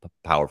offend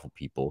powerful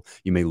people.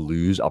 You may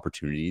lose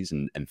opportunities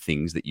and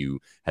things that you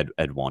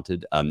had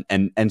wanted.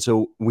 And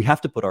so we have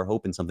to put our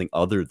hope in something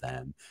other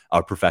than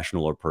our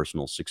professional or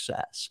personal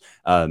success.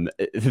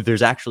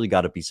 There's actually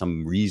got to be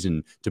some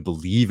reason to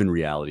believe in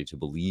reality, to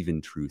believe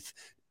in truth,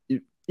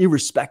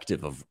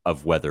 irrespective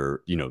of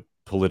whether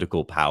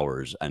political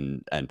powers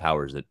and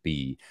powers that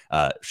be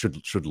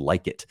should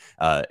like it,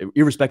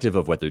 irrespective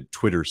of whether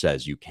Twitter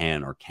says you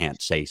can or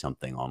can't say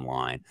something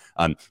online.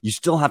 You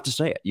still have to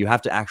say it. You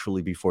have to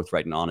actually be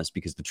forthright and honest,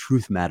 because the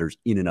truth matters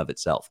in and of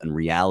itself, and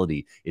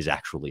reality is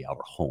actually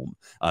our home.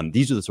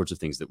 These are the sorts of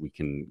things that we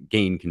can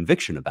gain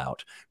conviction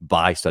about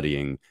by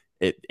studying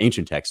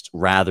ancient texts,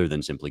 rather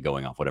than simply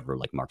going off whatever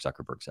like Mark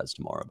Zuckerberg says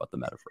tomorrow about the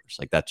metaverse.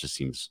 Like, that just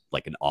seems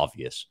like an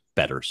obvious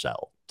better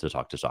sell to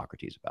talk to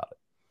Socrates about it.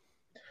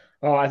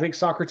 Oh, I think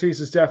Socrates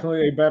is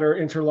definitely a better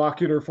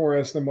interlocutor for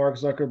us than Mark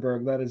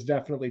Zuckerberg. That is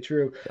definitely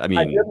true. I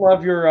did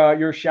love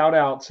your shout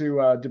out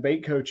to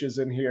debate coaches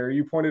in here.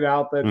 You pointed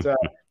out that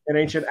in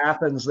ancient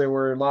Athens, there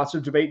were lots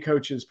of debate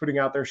coaches putting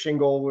out their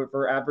shingle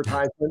for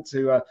advertisement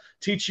to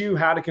teach you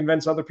how to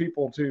convince other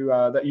people to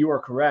that you are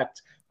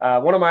correct.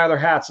 One of my other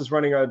hats is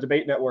running a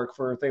debate network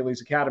for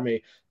Thales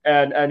Academy,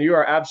 and you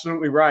are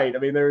absolutely right. I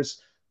mean, there's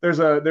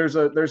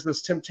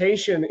this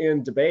temptation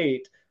in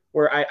debate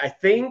where I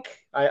think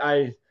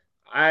I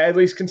at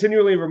least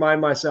continually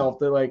remind myself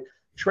that like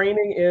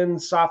training in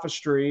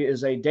sophistry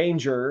is a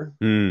danger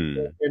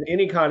in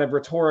any kind of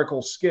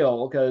rhetorical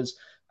skill, because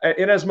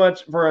as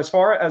much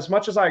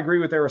as I agree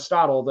with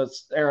Aristotle that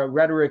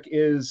rhetoric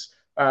is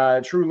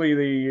truly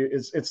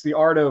it's the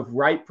art of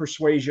right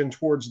persuasion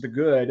towards the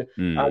good.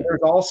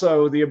 There's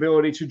also the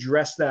ability to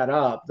dress that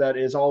up that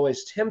is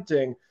always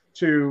tempting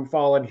to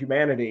fallen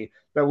humanity,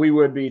 that we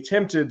would be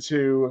tempted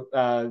to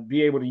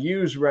be able to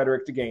use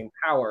rhetoric to gain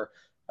power.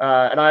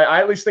 And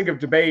I at least think of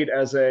debate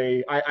as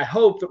I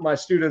hope that my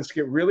students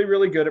get really,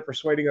 really good at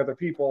persuading other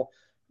people,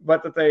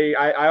 but that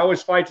I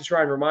always fight to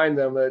try and remind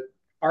them that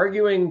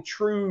arguing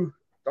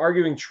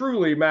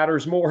truly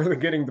matters more than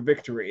getting the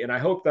victory. And I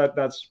hope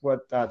that's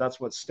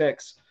what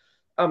sticks.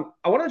 I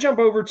want to jump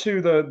over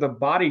to the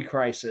body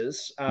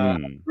crisis.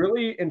 I'm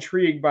really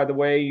intrigued by the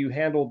way you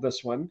handled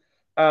this one.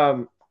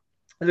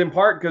 In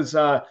part because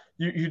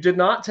you did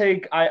not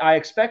take. I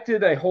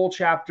expected a whole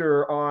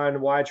chapter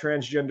on why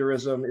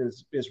transgenderism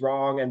is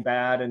wrong and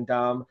bad and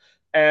dumb,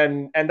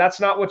 and that's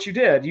not what you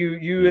did.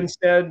 You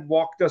instead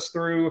walked us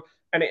through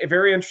a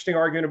very interesting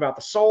argument about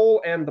the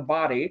soul and the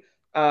body.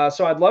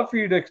 So I'd love for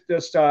you to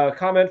just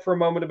comment for a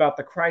moment about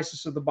the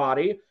crisis of the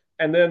body.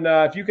 And then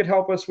if you could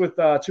help us with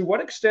to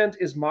what extent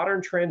is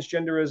modern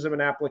transgenderism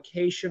an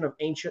application of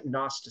ancient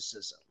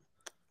Gnosticism?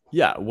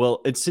 Yeah,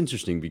 well, it's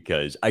interesting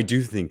because I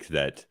do think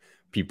that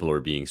people are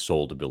being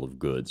sold a bill of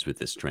goods with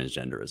this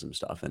transgenderism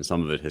stuff, and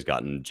some of it has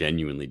gotten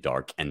genuinely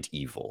dark and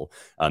evil,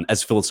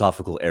 as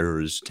philosophical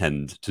errors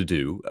tend to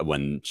do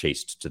when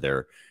chased to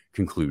their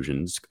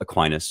conclusions.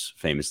 Aquinas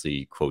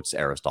famously quotes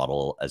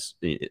Aristotle as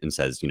and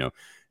says,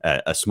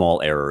 a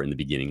small error in the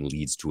beginning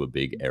leads to a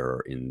big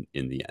error in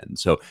the end.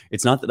 So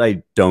it's not that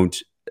I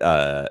don't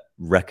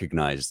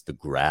recognize the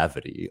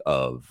gravity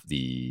of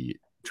the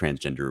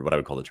transgender, what I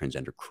would call the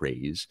transgender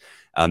craze.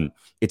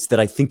 It's that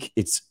I think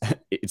it's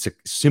a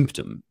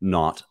symptom,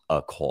 not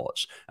a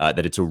cause.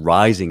 That it's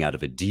arising out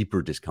of a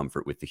deeper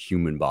discomfort with the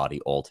human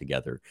body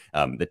altogether,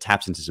 that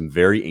taps into some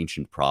very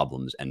ancient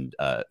problems and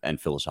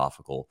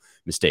philosophical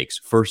mistakes.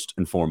 First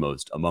and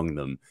foremost, among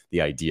them,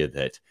 the idea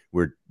that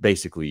we're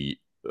basically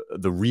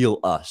the real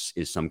us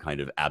is some kind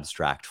of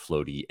abstract,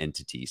 floaty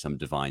entity, some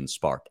divine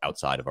spark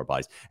outside of our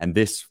bodies. And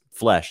this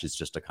flesh is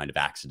just a kind of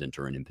accident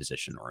or an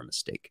imposition or a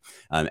mistake.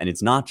 And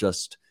it's not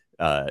just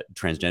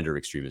transgender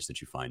extremists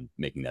that you find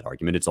making that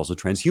argument. It's also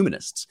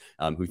transhumanists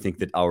who think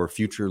that our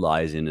future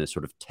lies in a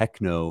sort of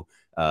techno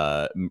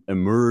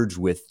emerge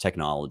with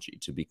technology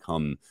to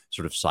become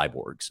sort of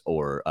cyborgs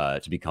or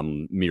to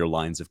become mere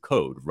lines of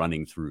code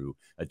running through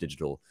a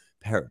digital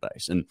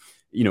paradise. And,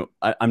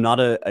 I'm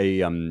not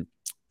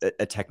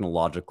a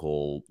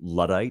technological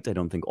Luddite. I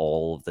don't think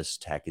all of this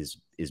tech is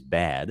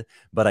bad,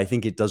 but I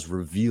think it does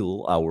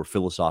reveal our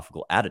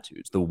philosophical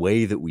attitudes. The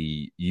way that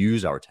we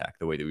use our tech,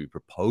 the way that we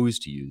propose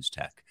to use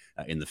tech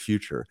in the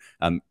future,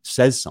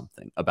 says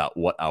something about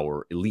what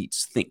our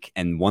elites think.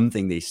 And one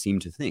thing they seem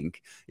to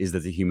think is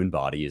that the human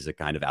body is a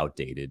kind of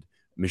outdated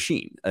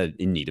machine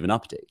in need of an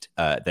update,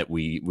 that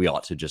we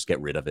ought to just get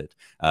rid of it.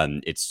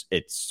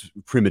 It's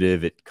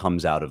primitive. It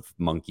comes out of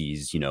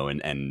monkeys,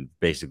 and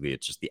basically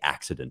it's just the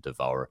accident of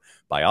our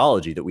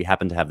biology that we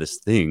happen to have this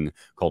thing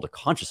called a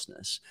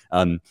consciousness.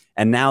 And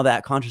now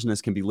that consciousness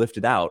can be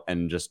lifted out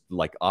and just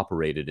like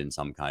operated in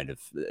some kind of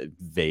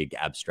vague,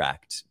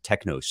 abstract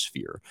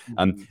technosphere.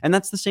 And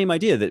that's the same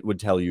idea that would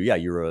tell you, yeah,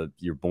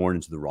 you're born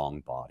into the wrong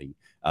body.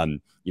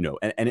 And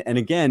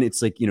again,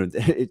 it's like,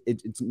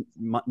 it's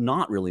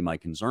not really my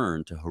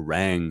concern to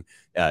harangue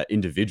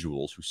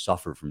individuals who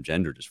suffer from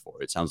gender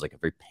dysphoria. It sounds like a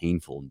very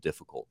painful and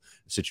difficult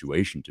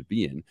situation to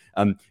be in.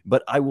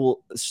 But I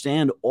will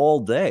stand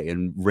all day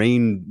and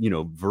rain,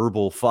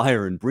 verbal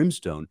fire and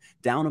brimstone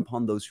down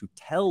upon those who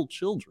tell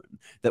children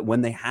that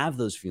when they have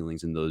those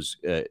feelings and those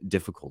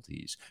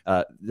difficulties,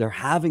 they're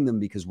having them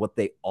because what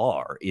they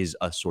are is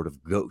a sort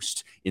of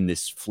ghost in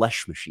this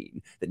flesh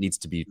machine that needs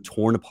to be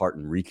torn apart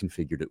and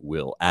reconfigured at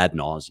will ad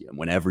nauseum.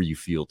 Whenever you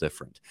feel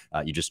different,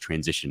 you just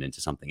transition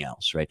into something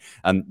else, right?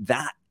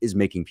 That is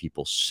making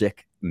people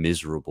sick,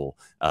 miserable,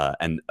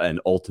 and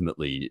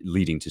ultimately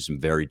leading to some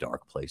very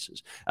dark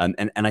places.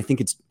 And I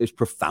think it's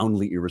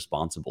profoundly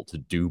irresponsible to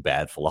do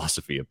bad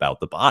philosophy about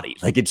the body.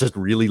 Like it just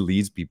really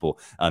leads people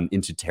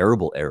into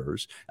terrible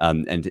errors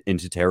and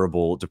into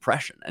terrible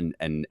depression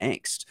and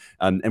angst.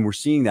 And we're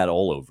seeing that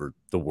all over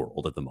the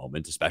world at the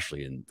moment,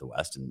 especially in the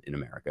West and in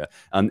America.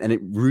 And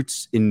it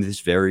roots in this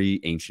very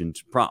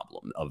ancient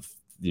problem of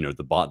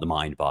the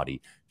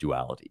mind-body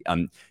duality.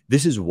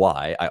 This is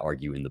why I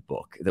argue in the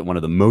book that one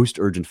of the most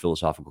urgent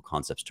philosophical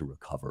concepts to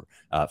recover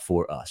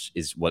for us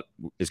is what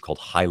is called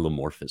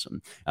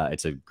hylomorphism.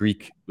 It's a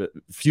Greek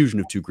fusion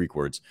of two Greek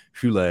words,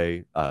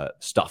 hule,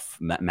 stuff,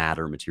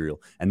 matter,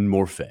 material, and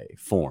morphe,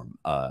 form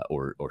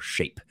or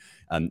shape.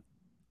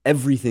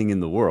 Everything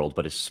in the world,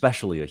 but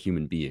especially a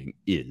human being,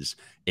 is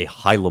a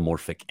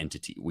hylomorphic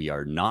entity. We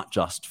are not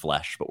just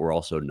flesh, but we're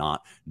also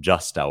not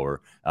just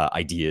our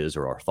ideas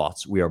or our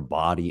thoughts. We are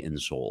body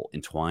and soul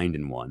entwined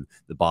in one.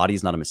 The body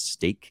is not a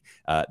mistake.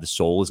 The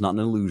soul is not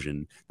an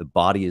illusion. The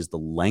body is the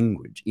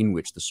language in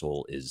which the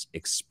soul is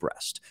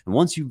expressed. And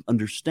once you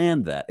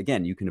understand that,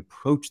 again, you can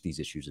approach these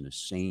issues in a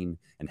sane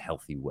and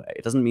healthy way.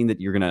 It doesn't mean that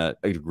you're going to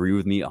agree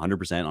with me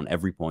 100% on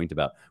every point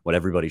about what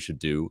everybody should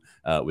do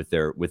with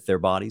their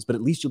bodies, but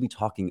at least you'll be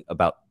talking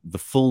about the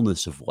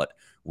fullness of what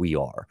we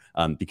are,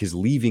 because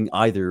leaving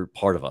either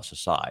part of us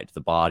aside, the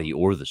body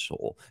or the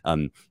soul,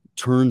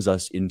 turns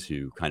us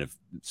into kind of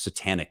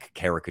satanic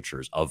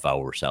caricatures of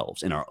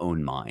ourselves in our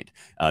own mind.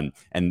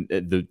 And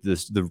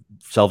the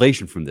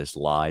salvation from this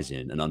lies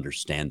in an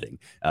understanding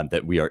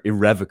that we are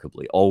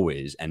irrevocably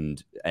always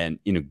and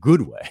in a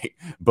good way,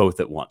 both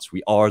at once.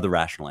 We are the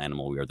rational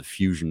animal. We are the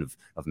fusion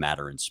of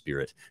matter and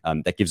spirit.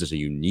 That gives us a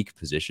unique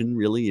position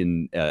really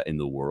in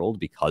the world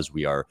because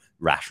we are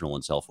rational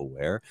and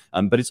self-aware.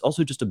 But it's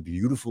also just a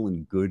beautiful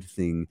and good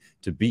thing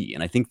to be.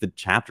 And I think the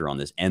chapter on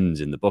this ends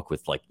in the book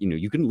with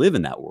you can live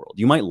in that world.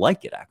 You might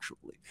like it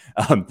actually.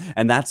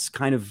 And that's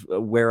kind of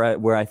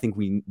where I think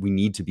we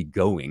need to be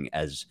going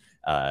as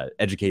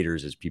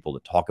educators, as people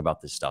that talk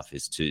about this stuff,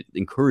 is to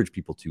encourage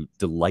people to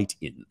delight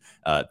in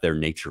their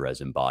nature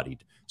as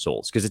embodied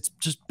souls, because it's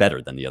just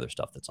better than the other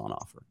stuff that's on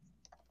offer.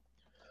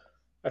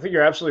 I think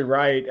you're absolutely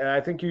right. And I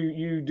think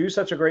you do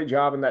such a great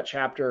job in that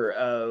chapter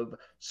of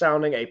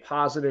sounding a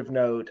positive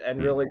note and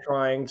Mm, really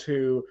trying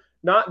to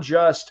not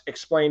just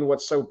explain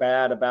what's so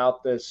bad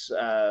about this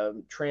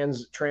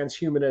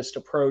transhumanist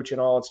approach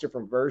and all its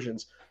different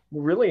versions,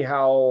 really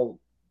how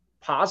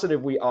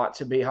positive we ought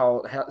to be,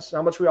 how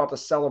much we ought to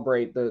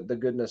celebrate the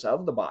goodness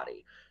of the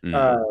body. mm,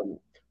 Um,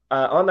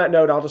 on that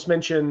note, I'll just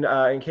mention,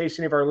 in case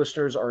any of our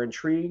listeners are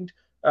intrigued,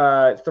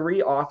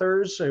 three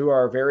authors who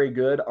are very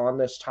good on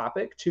this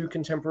topic, two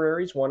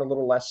contemporaries, one a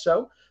little less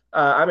so.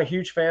 I'm a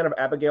huge fan of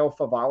Abigail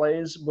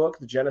Favale's book,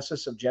 The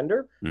Genesis of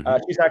Gender. hmm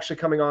She's actually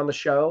coming on the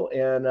show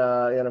in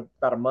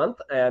about a month,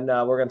 and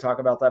we're going to talk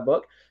about that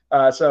book.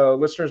 So,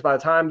 listeners, by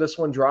the time this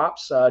one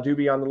drops, do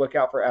be on the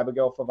lookout for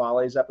Abigail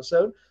Favale's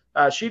episode.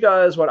 She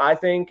does what I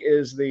think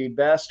is the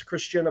best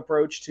Christian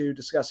approach to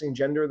discussing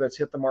gender that's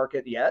hit the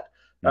market yet.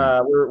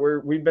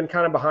 mm, We've been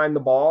kind of behind the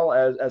ball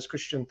as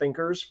Christian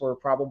thinkers for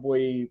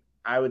probably,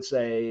 I would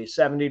say,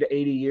 70 to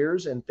 80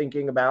 years in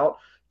thinking about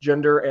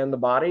gender and the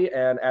body.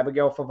 And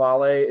Abigail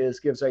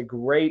Favale gives a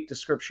great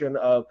description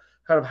of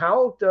kind of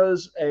how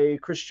does a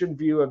Christian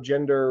view of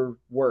gender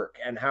work,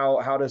 and how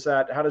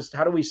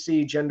do we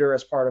see gender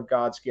as part of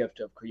God's gift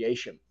of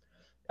creation.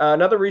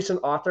 Another recent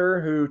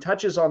author who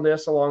touches on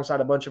this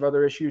alongside a bunch of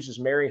other issues is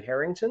Mary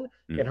Harrington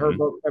in her hmm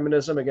book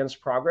Feminism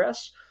Against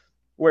Progress,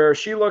 where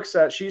she looks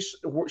at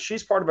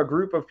she's part of a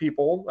group of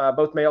people,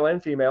 both male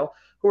and female,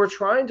 who are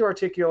trying to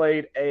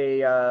articulate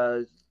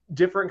a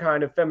different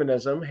kind of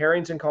feminism.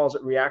 Harrington calls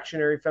it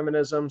reactionary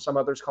feminism. Some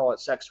others call it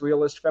sex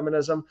realist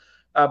feminism.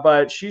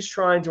 But she's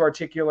trying to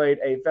articulate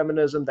a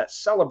feminism that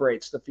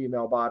celebrates the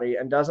female body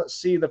and doesn't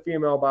see the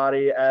female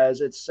body as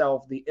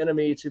itself the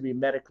enemy to be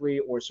medically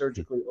or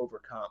surgically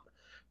overcome.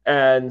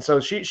 And so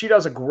she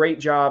does a great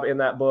job in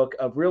that book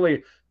of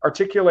really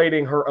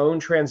articulating her own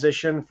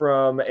transition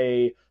from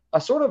a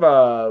sort of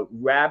a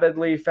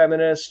rabidly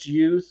feminist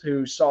youth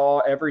who saw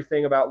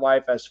everything about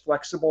life as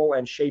flexible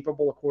and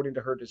shapeable according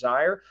to her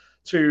desire,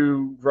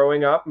 to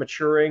growing up,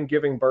 maturing,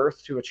 giving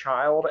birth to a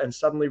child, and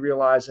suddenly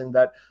realizing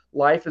that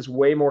life is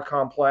way more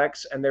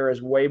complex and there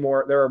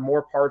are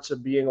more parts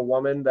of being a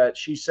woman that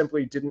she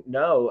simply didn't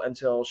know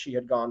until she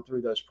had gone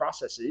through those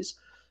processes.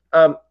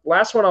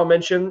 Last one I'll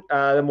mention,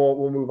 then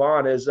we'll move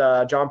on, is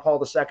John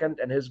Paul II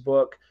and his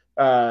book,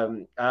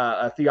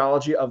 A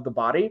Theology of the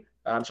Body.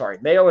 I'm sorry,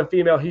 male and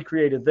female, he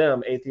created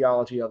them, A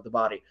Theology of the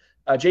Body.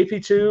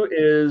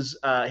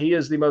 JP2 he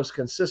is the most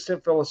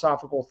consistent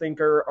philosophical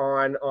thinker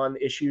on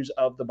issues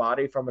of the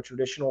body from a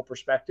traditional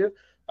perspective.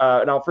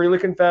 And I'll freely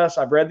confess,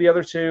 I've read the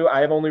other two.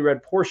 I have only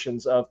read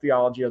portions of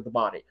Theology of the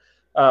Body.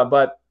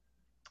 But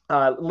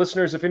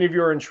listeners, if any of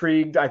you are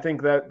intrigued, I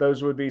think that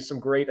those would be some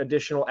great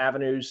additional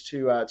avenues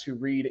to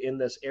read in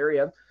this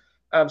area.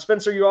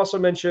 Spencer, you also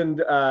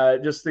mentioned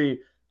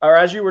or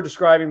as you were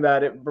describing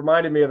that, it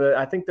reminded me of it.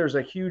 I think there's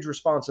a huge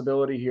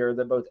responsibility here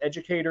that both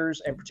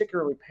educators and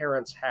particularly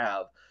parents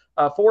have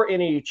for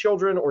any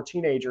children or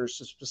teenagers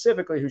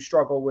specifically who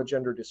struggle with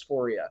gender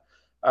dysphoria.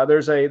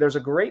 There's a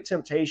great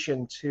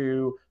temptation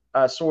to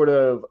sort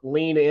of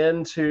lean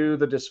into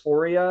the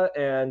dysphoria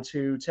and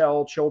to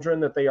tell children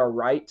that they are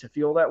right to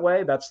feel that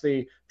way. That's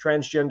the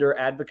transgender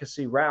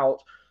advocacy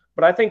route.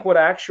 But I think what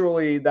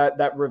actually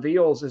that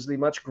reveals is the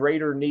much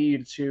greater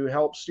need to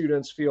help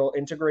students feel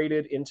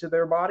integrated into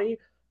their body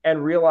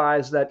and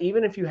realize that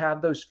even if you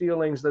have those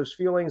feelings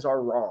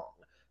are wrong.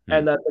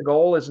 And that the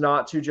goal is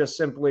not to just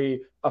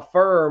simply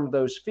affirm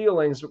those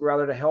feelings, but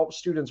rather to help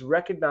students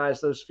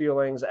recognize those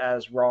feelings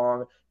as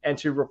wrong and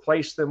to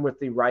replace them with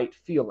the right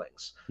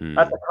feelings.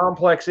 That's mm, a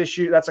complex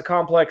issue. That's a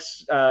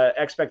complex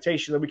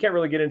expectation that we can't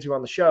really get into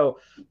on the show.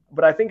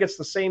 But I think it's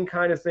the same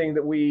kind of thing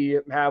that we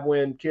have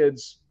when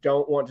kids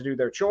don't want to do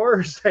their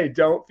chores. They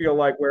don't feel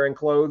like wearing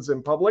clothes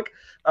in public.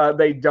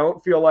 They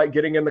don't feel like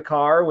getting in the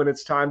car when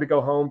it's time to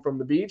go home from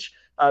the beach.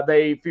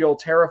 They feel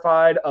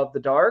terrified of the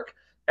dark.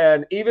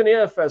 And even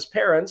if, as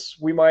parents,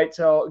 we might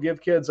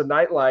give kids a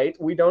nightlight,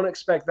 we don't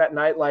expect that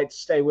nightlight to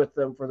stay with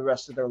them for the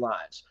rest of their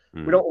lives.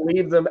 We mm, don't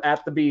leave them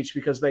at the beach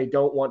because they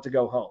don't want to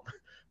go home.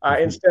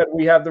 Instead,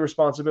 we have the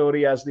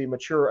responsibility as the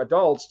mature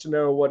adults to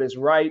know what is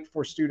right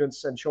for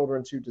students and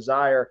children to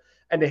desire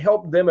and to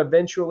help them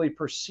eventually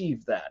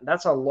perceive that. And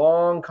that's a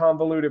long,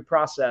 convoluted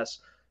process,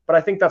 but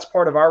I think that's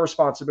part of our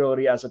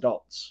responsibility as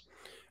adults.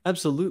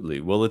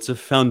 Absolutely. Well, it's a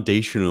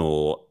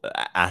foundational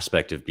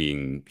aspect of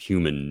being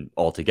human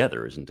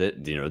altogether, isn't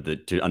it?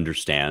 To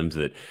understand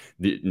that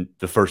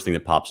the first thing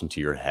that pops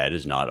into your head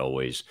is not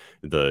always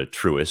the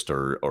truest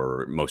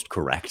or most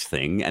correct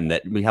thing, and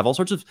that we have all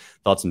sorts of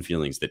thoughts and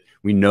feelings that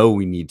we know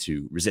we need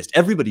to resist.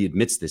 Everybody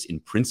admits this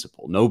in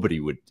principle. Nobody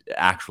would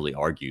actually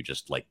argue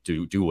just like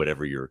do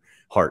whatever your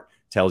heart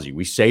tells you.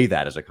 We say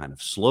that as a kind of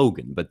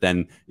slogan, but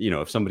then,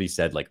 if somebody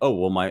said like, oh,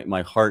 well,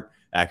 my heart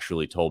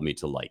actually told me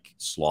to like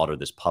slaughter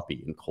this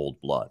puppy in cold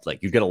blood,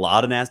 like you get a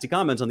lot of nasty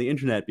comments on the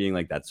internet being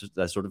like that's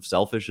sort of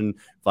selfish and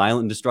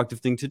violent and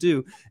destructive thing to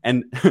do.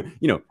 And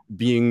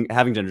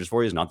having gender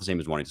dysphoria is not the same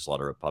as wanting to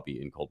slaughter a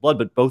puppy in cold blood,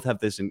 but both have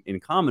this in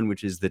common,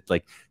 which is that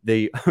like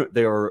they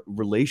they are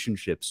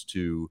relationships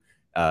to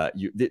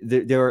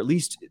there are at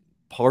least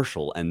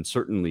partial and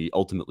certainly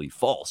ultimately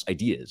false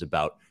ideas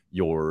about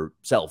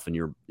yourself and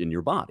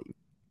your body.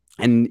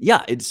 And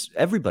yeah, it's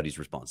everybody's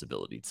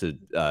responsibility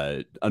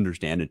to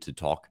understand and to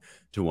talk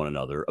to one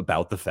another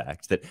about the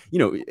fact that,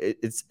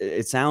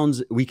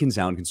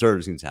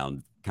 conservatives can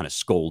sound kind of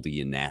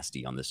scoldy and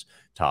nasty on this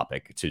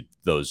topic to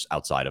those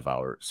outside of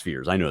our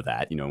spheres. I know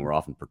that, we're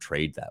often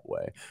portrayed that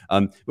way.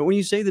 But when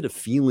you say that a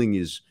feeling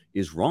is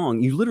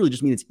wrong, you literally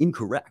just mean it's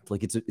incorrect.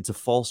 Like it's a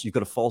false, you've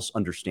got a false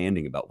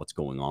understanding about what's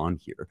going on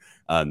here.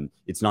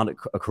 It's not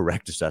a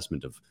correct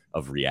assessment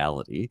of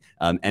reality.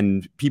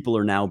 And people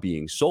are now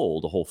being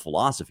sold a whole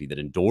philosophy that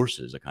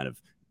endorses a kind of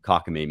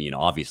cockamamie and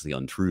obviously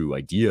untrue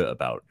idea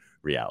about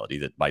reality,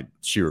 that by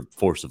sheer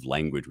force of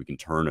language we can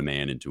turn a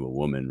man into a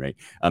woman, right?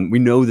 We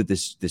know that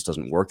this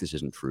doesn't work. This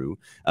isn't true.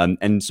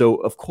 And so,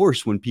 of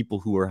course, when people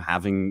who are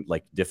having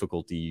like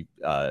difficulty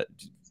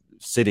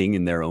sitting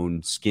in their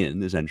own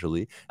skin,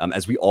 essentially,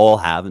 as we all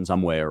have in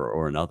some way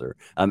or another,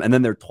 and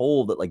then they're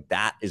told that like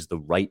that is the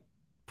right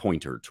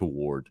pointer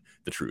toward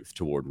the truth,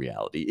 toward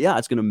reality, yeah,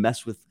 it's going to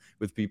mess with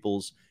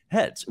people's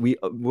heads.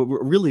 What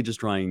we're really just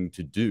trying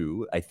to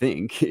do, I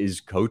think,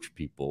 is coach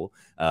people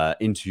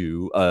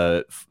into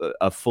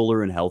a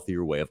fuller and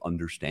healthier way of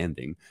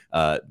understanding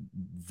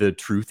the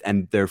truth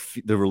and the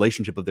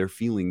relationship of their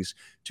feelings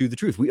to the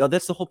truth.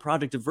 That's the whole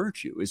project of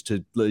virtue, is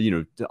to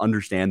to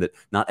understand that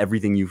not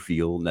everything you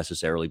feel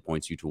necessarily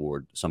points you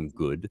toward some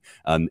good,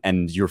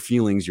 and your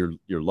feelings, your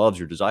loves,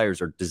 your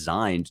desires are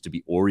designed to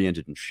be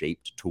oriented and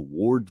shaped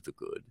toward the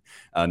good.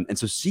 And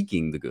so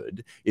seeking the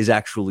good is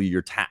actually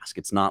your task.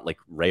 It's not like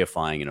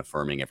reifying and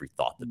affirming every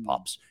thought that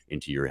pops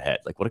into your head.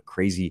 Like, what a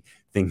crazy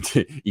thing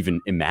to even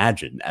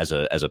imagine as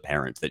a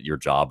parent, that your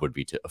job would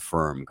be to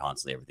affirm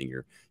constantly everything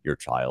your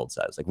child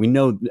says. Like, we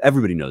know,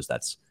 everybody knows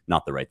that's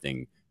not the right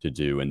thing to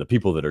do, and the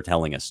people that are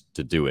telling us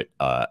to do it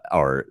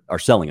are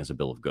selling us a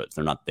bill of goods.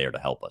 They're not there to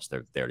help us.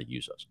 They're there to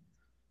use us.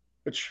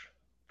 Which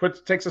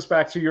takes us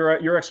back to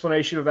your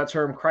explanation of that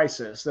term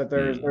crisis, that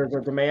there's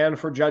a demand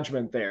for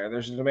judgment there.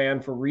 There's a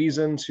demand for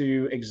reason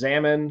to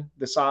examine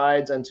the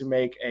sides and to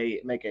make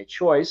a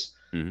choice.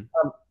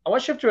 Mm-hmm. I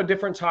want to shift to a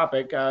different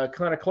topic,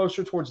 kind of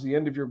closer towards the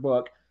end of your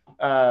book.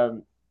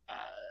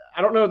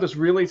 I don't know if this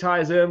really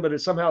ties in, but it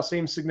somehow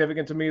seems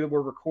significant to me that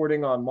we're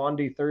recording on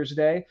Maundy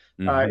Thursday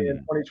in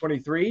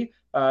 2023.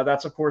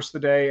 That's, of course, the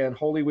day in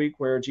Holy Week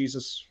where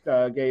Jesus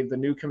gave the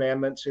new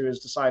commandment to his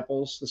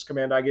disciples. This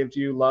command I give to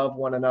you, love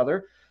one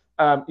another.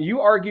 You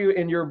argue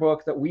in your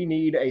book that we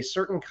need a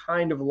certain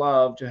kind of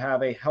love to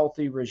have a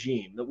healthy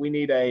regime, that we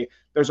need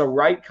there's a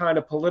right kind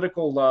of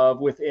political love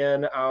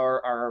within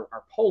our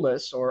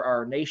polis, or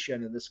our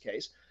nation in this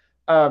case.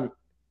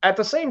 At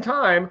the same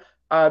time,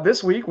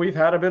 this week, we've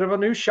had a bit of a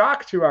new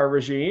shock to our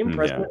regime.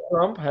 President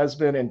Trump has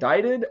been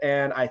indicted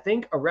and I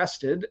think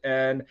arrested,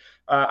 and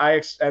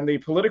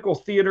the political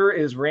theater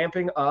is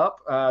ramping up.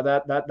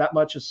 That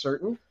much is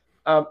certain.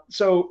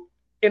 So,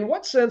 in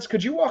what sense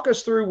could you walk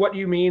us through what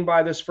you mean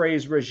by this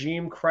phrase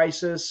 "regime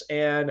crisis,"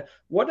 and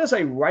what does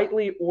a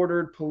rightly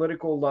ordered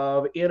political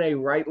love in a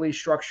rightly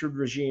structured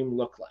regime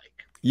look like?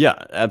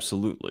 Yeah,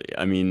 absolutely.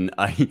 I mean,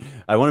 I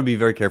want to be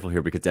very careful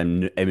here, because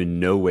I'm in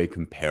no way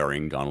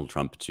comparing Donald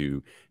Trump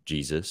to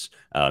Jesus.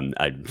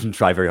 I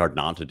try very hard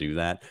not to do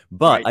that.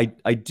 But Right.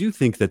 I do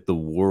think that the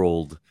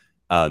world,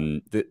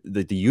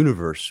 the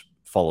universe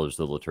follows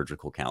the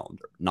liturgical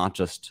calendar, not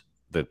just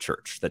the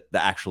church.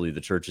 Actually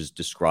the church is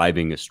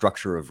describing a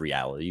structure of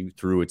reality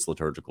through its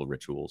liturgical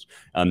rituals.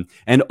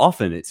 And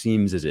often it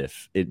seems as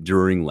if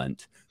during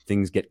Lent,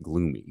 things get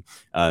gloomy.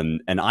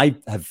 And I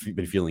have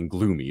been feeling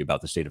gloomy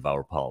about the state of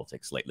our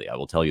politics lately. I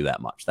will tell you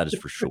that much. That is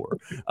for sure.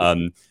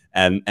 And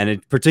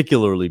it's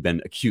particularly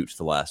been acute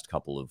the last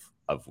couple of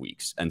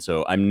weeks. And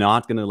so I'm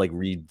not going to like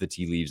read the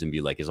tea leaves and be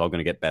like, is all going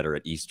to get better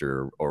at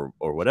Easter or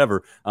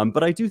whatever.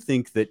 But I do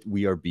think that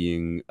we are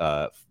being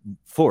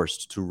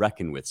forced to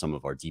reckon with some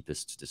of our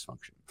deepest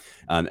dysfunction.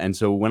 And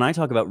so when I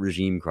talk about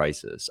regime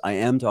crisis, I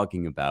am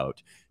talking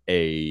about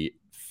a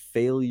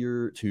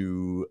failure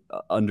to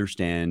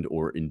understand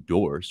or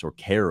endorse or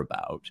care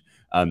about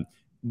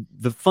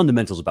the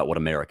fundamentals about what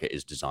America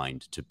is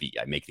designed to be.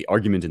 I make the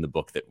argument in the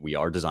book that we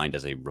are designed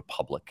as a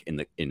republic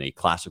in a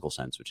classical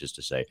sense, which is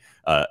to say,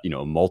 a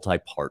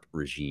multi-part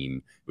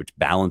regime which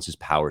balances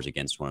powers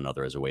against one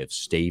another as a way of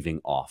staving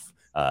off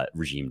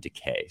regime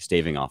decay,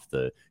 staving off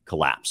the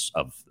collapse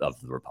of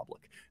the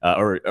republic,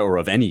 or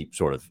of any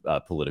sort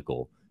of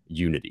political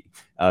unity.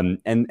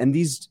 And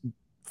these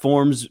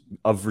forms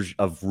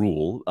of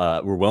rule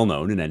were well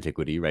known in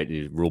antiquity,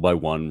 right? Rule by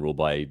one, rule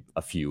by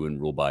a few, and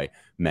rule by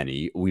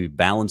many. We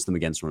balance them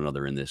against one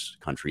another in this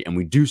country, and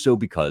we do so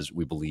because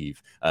we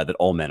believe that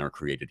all men are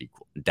created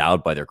equal,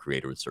 endowed by their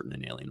creator with certain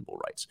inalienable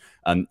rights.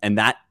 And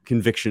that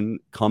conviction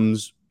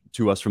comes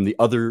to us from the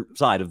other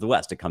side of the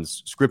West. It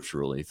comes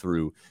scripturally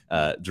through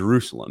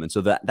Jerusalem. And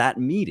so that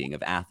meeting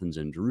of Athens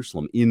and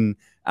Jerusalem in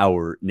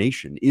our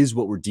nation is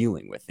what we're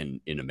dealing with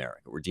in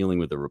America. We're dealing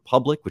with a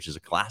republic, which is a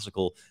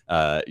classical,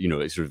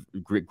 sort of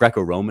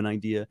Greco-Roman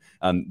idea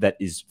that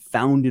is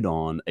founded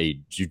on a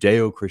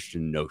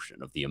Judeo-Christian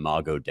notion of the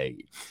imago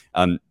Dei.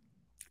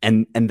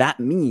 And that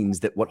means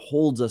that what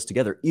holds us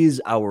together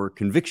is our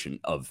conviction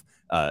of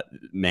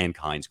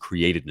mankind's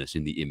createdness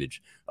in the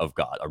image of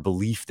God, our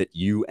belief that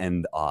you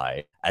and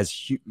I,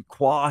 as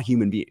qua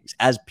human beings,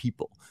 as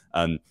people,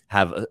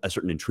 have a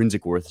certain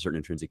intrinsic worth, a certain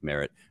intrinsic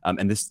merit.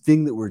 And this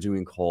thing that we're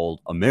doing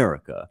called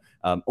America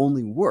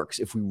only works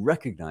if we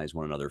recognize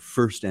one another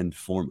first and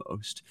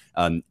foremost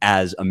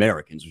as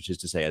Americans, which is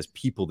to say, as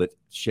people that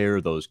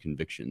share those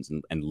convictions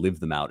and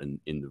live them out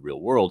in the real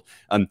world.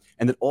 And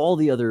that all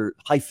the other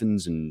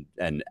hyphens and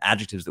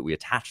adjectives that we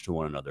attach to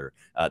one another,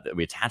 that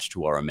we attach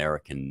to our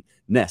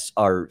Americanness,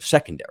 are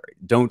secondary,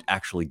 don't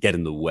actually get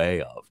in the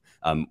way of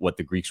what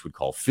the Greeks would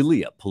call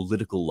philia,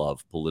 political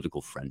love,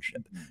 political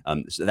friendship.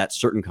 So that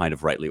certain kind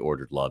of rightly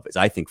ordered love is,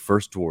 I think,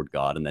 first toward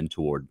God and then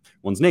toward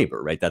one's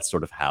neighbor, right? That's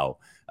sort of how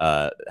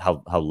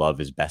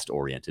love is best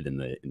oriented in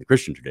the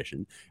Christian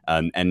tradition.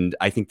 And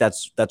I think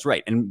that's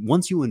right. And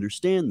once you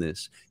understand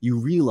this, you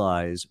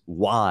realize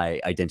why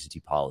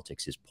identity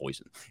politics is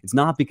poison. It's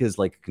not because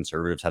like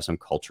conservatives have some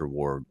culture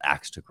war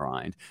axe to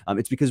grind.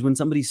 It's because when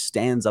somebody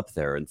stands up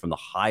there and from the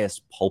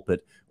highest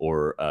pulpit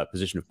or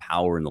position of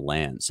power in the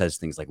land says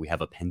things like, we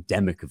have a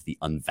pandemic of the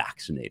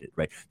unvaccinated,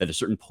 right? That a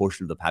certain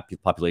portion of the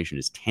population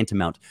is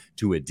tantamount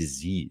to a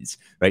disease,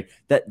 right?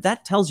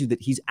 That tells you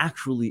that he's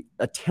actually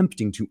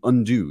attempting to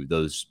undo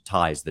those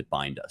ties that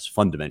bind us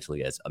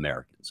fundamentally as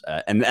Americans.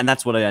 And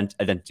that's what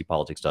identity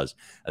politics does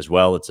as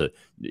well. It's a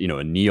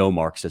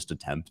neo-Marxist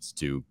attempt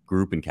to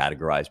group and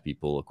categorize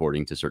people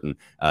according to certain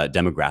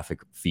demographic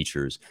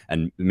features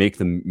and make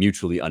them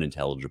mutually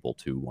unintelligible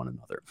to one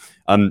another.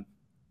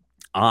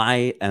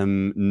 I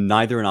am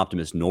neither an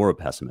optimist nor a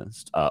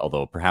pessimist,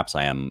 although perhaps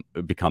I am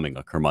becoming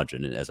a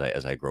curmudgeon as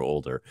I grow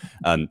older.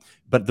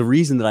 But the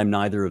reason that I'm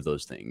neither of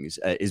those things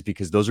is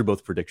because those are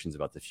both predictions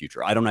about the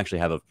future. I don't actually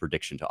have a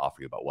prediction to offer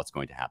you about what's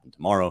going to happen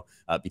tomorrow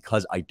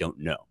because I don't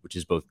know, which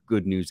is both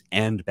good news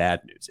and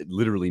bad news. It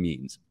literally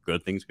means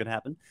good things could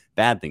happen,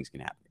 bad things can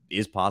happen. It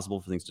is possible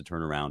for things to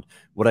turn around.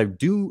 What I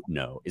do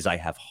know is I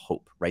have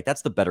hope, right?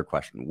 That's the better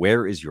question.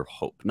 Where is your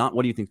hope? Not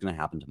what do you think is going to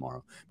happen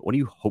tomorrow, but what do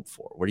you hope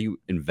for? Where do you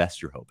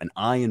invest your hope? And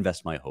I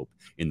invest my hope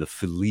in the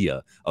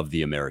philia of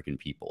the American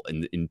people,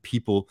 in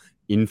people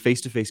in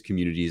face-to-face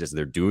communities, as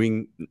they're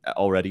doing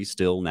already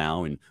still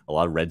now in a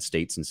lot of red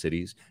states and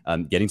cities,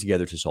 getting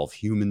together to solve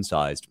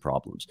human-sized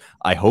problems.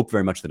 I hope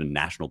very much that a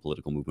national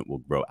political movement will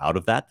grow out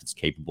of that, that's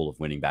capable of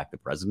winning back the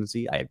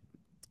presidency. I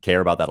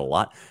care about that a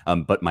lot.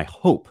 But my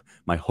hope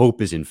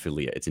is in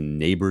philia. It's in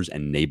neighbors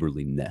and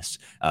neighborliness.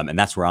 And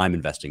that's where I'm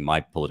investing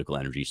my political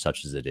energy,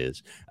 such as it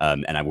is,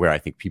 and where I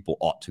think people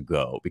ought to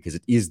go, because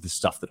it is the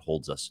stuff that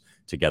holds us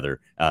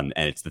together. And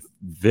it's the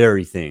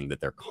very thing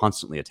that they're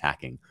constantly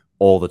attacking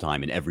all the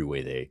time in every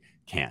way they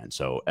can.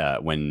 So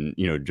when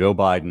Joe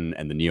Biden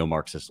and the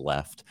neo-Marxist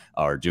left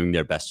are doing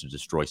their best to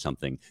destroy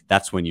something,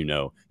 that's when you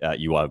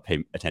ought to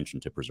pay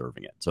attention to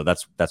preserving it. So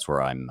that's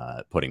where I'm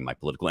putting my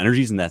political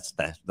energies, and that's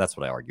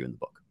what I argue in the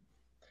book.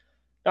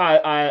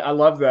 I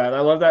love that. I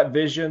love that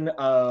vision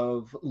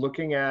of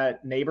looking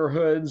at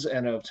neighborhoods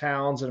and of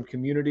towns and of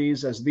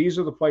communities as these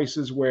are the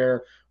places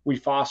where we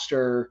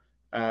foster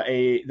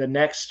the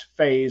next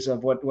phase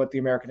of what the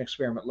American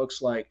experiment looks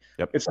like.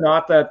 Yep. It's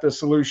not that the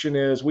solution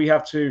is we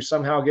have to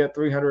somehow get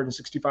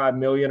 365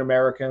 million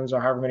Americans, or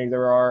however many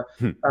there are,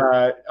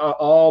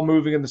 all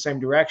moving in the same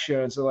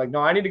direction. So like, no,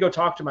 I need to go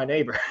talk to my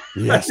neighbor.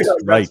 Yes,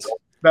 right.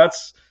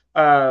 That's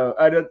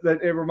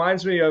it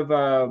reminds me of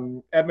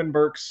Edmund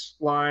Burke's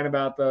line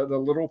about the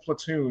little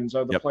platoons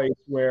are the place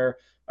where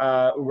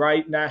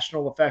right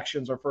national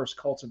affections are first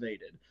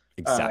cultivated.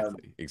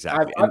 Exactly.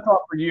 I've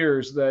thought for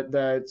years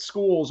that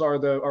schools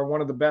are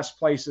one of the best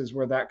places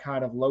where that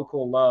kind of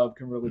local love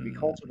can really be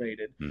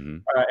cultivated. Mm-hmm.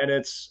 And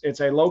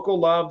it's a local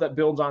love that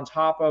builds on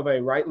top of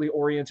a rightly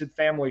oriented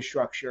family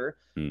structure.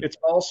 It's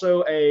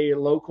also a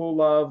local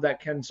love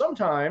that can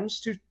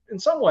sometimes, in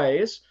some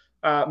ways,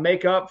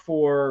 make up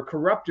for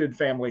corrupted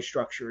family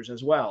structures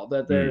as well.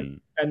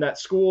 And that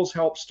schools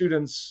help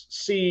students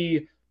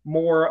see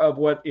more of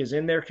what is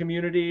in their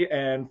community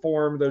and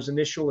form those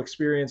initial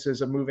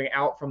experiences of moving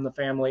out from the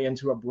family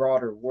into a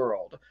broader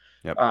world.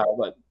 Yep.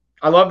 But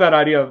I love that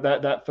idea of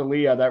that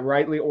philia, that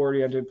rightly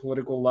oriented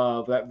political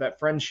love, that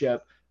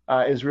friendship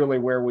is really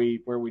where we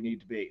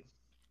need to be.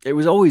 It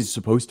was always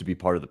supposed to be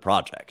part of the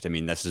project. I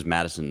mean, this is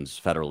Madison's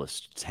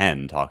Federalist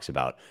 10 talks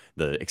about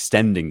the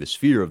extending the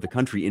sphere of the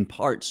country in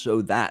part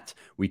so that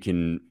we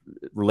can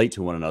relate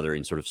to one another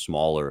in sort of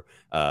smaller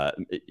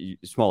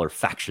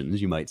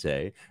factions, you might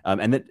say,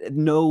 and that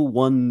no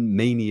one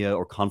mania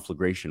or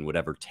conflagration would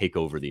ever take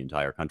over the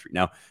entire country.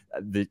 Now,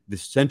 the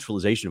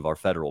centralization of our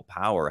federal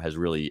power has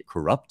really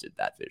corrupted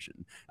that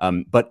vision,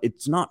 but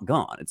it's not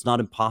gone. It's not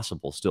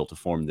impossible still to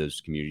form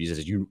those communities,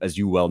 as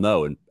you well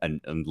know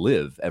and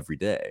live every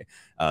day.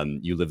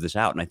 You live this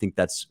out, and I think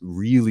that's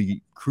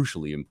really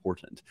crucially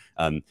important.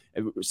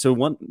 So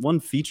one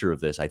feature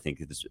of this, I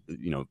think, is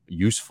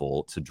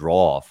useful to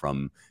draw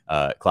from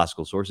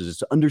classical sources, is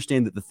to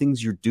understand that the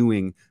things you're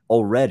doing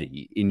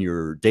already in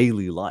your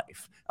daily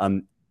life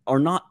are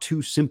not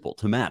too simple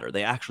to matter.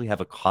 They actually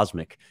have a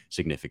cosmic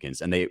significance,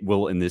 and they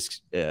will, in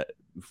this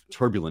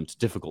turbulent,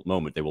 difficult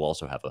moment, they will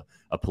also have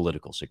a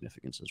political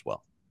significance as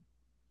well.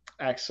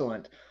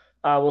 Excellent.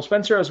 Well,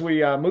 Spencer, as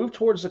we move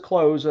towards the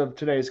close of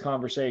today's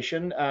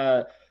conversation,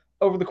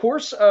 over the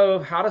course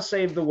of How to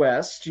Save the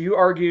West, you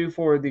argue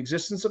for the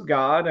existence of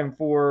God and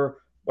for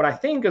what I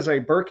think is a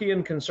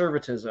Burkean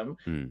conservatism,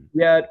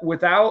 yet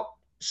without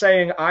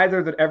saying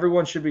either that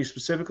everyone should be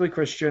specifically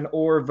Christian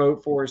or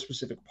vote for a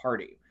specific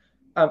party.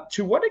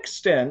 To what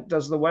extent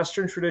does the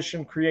Western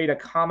tradition create a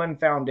common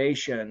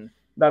foundation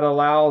that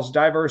allows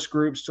diverse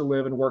groups to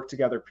live and work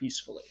together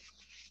peacefully?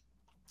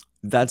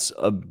 That's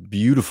a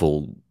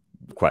beautiful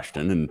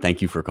question, and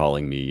thank you for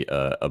calling me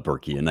a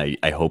Burkean.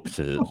 I hope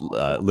to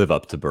live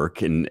up to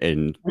Burke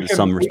in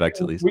some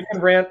respects, at least. We can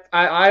rant.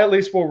 I at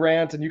least will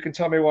rant, and you can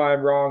tell me why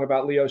I'm wrong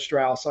about Leo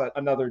Strauss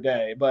another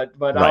day. But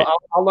right.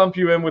 I'll lump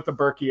you in with the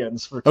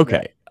Burkeans for today.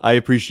 Okay, I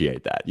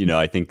appreciate that.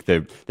 I think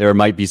there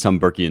might be some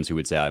Burkeans who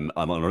would say I'm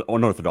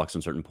unorthodox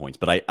on certain points,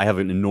 but I have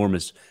an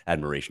enormous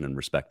admiration and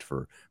respect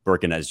for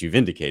Burke, and as you've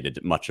indicated,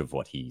 much of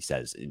what he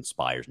says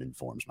inspires and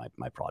informs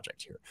my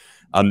project here.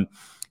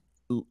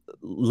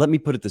 Let me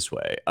put it this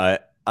way. I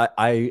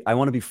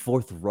want to be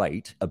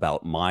forthright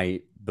about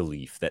my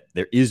belief that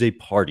there is a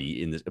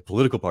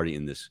political party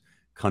in this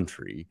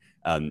country,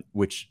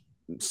 which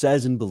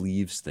says and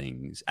believes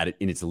things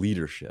in its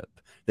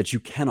leadership that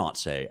you cannot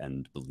say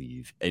and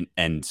believe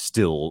and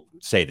still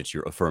say that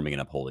you're affirming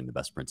and upholding the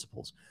best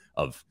principles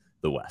of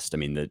the West. I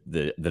mean,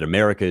 that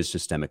America is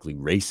systemically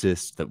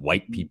racist, that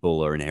white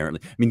people are inherently,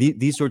 I mean,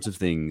 these sorts of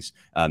things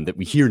that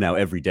we hear now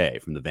every day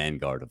from the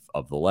vanguard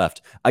of the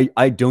left.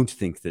 I don't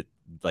think that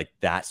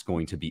that's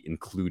going to be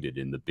included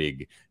in the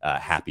big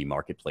happy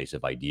marketplace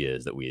of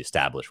ideas that we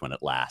establish when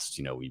at last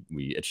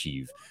we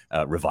achieve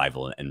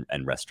revival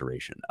and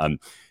restoration,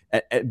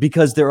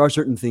 because there are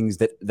certain things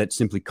that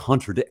simply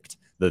contradict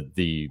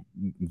the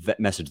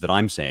message that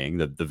I'm saying,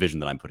 the vision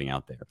that I'm putting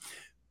out there.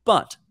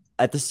 But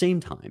at the same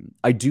time,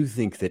 I do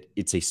think that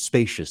it's a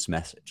spacious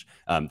message,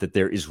 that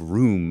there is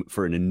room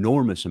for an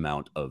enormous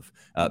amount of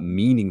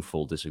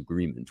meaningful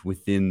disagreement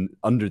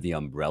under the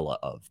umbrella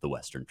of the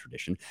Western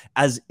tradition,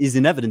 as is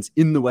in evidence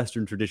in the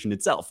Western tradition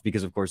itself,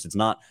 because of course it's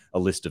not a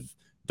list of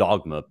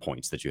dogma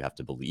points that you have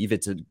to believe.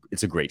 It's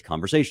a great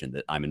conversation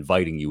that I'm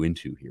inviting you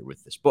into here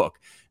with this book.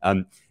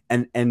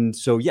 And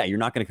so, yeah, you're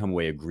not going to come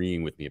away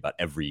agreeing with me about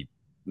every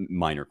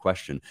minor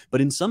question, but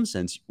in some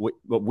sense what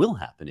will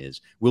happen is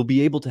we'll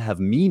be able to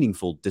have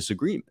meaningful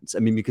disagreements. I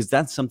mean, because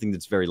that's something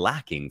that's very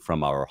lacking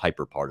from our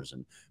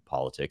hyper-partisan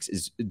politics,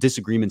 is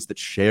disagreements that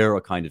share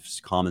a kind of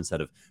common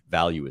set of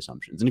value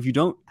assumptions. And if you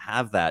don't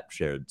have that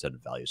shared set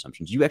of value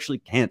assumptions, you actually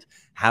can't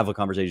have a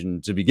conversation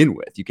to begin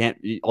with.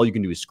 All you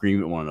can do is scream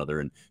at one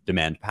another and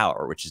demand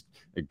power, which is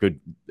a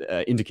good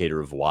indicator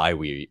of why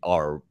we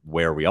are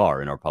where we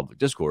are in our public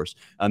discourse.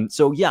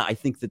 So yeah, I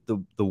think that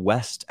the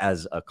West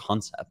as a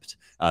concept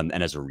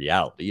and as a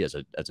reality, as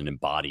an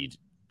embodied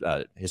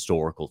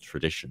historical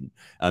tradition,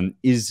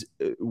 is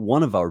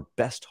one of our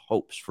best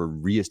hopes for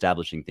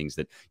reestablishing things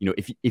that,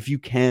 if you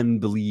can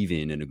believe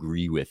in and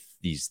agree with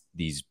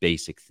these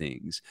basic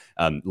things,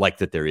 like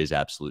that there is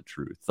absolute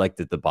truth, like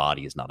that the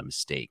body is not a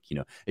mistake,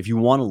 if you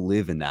want to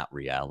live in that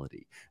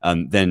reality,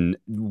 then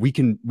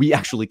we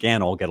actually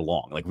can all get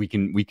along. Like we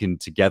can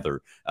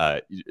together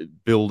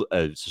build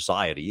a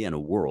society and a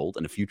world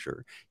and a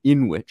future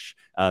in which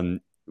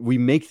we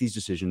make these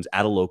decisions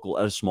at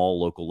a small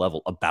local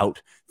level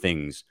about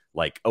things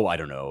like, I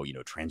don't know,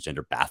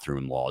 transgender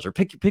bathroom laws, or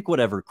pick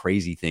whatever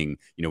crazy thing,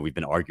 we've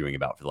been arguing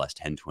about for the last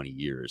 10, 20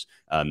 years.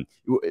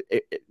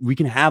 We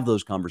can have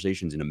those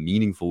conversations in a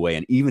meaningful way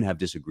and even have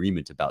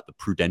disagreement about the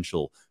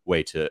prudential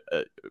way to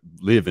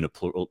live in a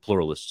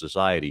pluralist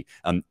society,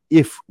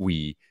 if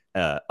we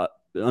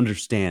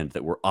understand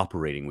that we're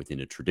operating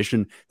within a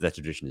tradition, that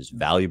tradition is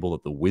valuable,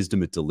 that the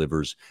wisdom it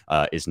delivers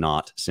is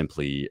not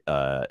simply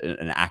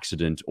an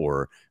accident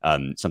or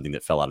something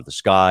that fell out of the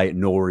sky,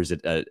 nor is it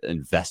a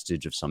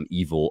vestige of some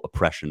evil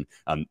oppression.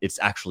 It's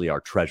actually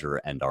our treasure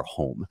and our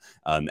home.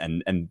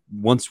 And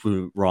once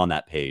we're on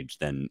that page,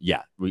 then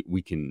yeah,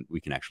 we can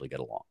actually get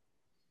along.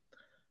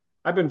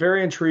 I've been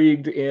very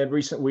intrigued in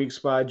recent weeks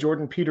by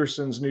Jordan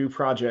Peterson's new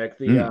project,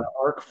 the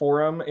ARC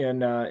Forum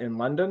in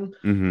London.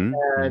 Mm-hmm.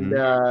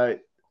 And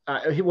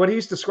what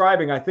he's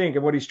describing, I think,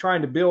 and what he's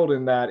trying to build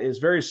in that is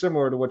very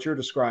similar to what you're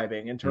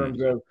describing in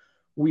terms of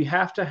we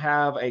have to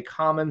have a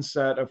common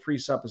set of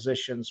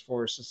presuppositions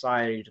for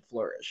society to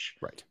flourish.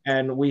 Right.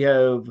 And we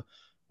had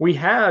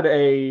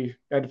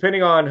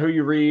depending on who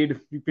you read,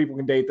 people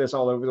can date this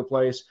all over the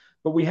place,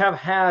 but we have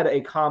had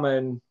a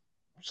common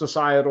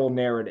societal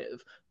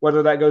narrative,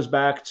 whether that goes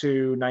back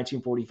to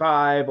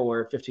 1945 or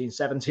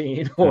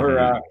 1517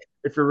 or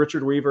if you're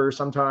Richard Weaver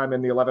sometime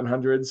in the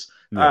 1100s.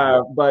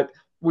 But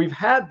we've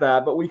had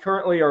that, but we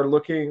currently are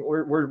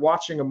we're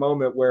watching a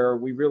moment where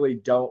we really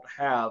don't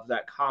have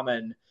that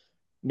common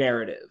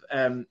narrative.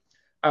 And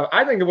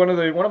I think one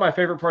of my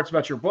favorite parts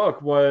about your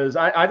book was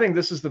I think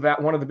this is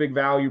one of the big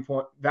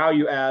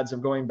value adds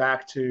of going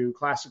back to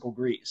classical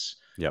Greece.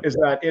 Yep. Is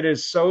that it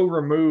is so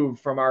removed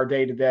from our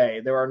day to day.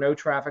 There are no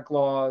traffic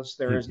laws.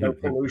 There is no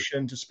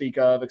pollution to speak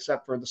of,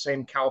 except for the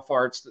same cow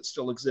farts that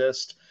still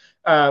exist.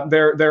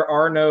 There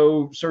are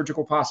no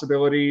surgical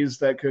possibilities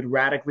that could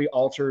radically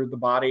alter the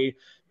body,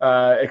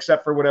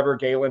 except for whatever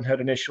Galen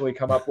had initially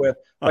come up with.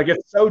 Like,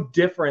 it's so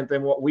different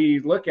than what we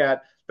look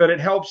at that it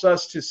helps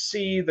us to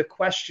see the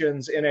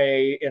questions in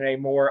a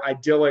more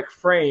idyllic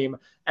frame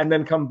and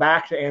then come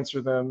back to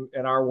answer them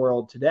in our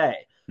world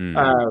today.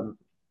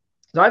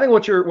 So I think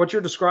what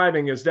you're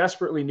describing is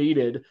desperately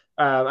needed.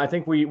 I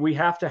think we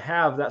have to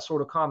have that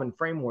sort of common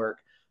framework.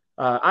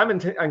 I'm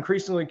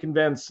increasingly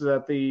convinced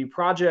that the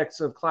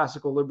projects of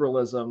classical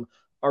liberalism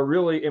are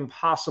really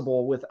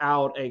impossible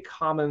without a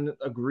common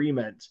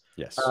agreement.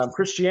 Yes.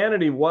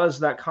 Christianity was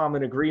that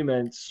common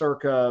agreement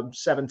circa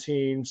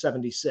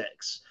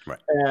 1776. Right.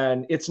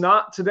 And it's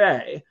not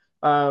today.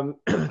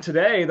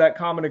 Today, that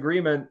common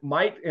agreement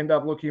might end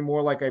up looking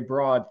more like a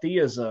broad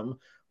theism,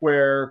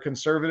 where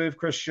conservative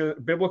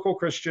biblical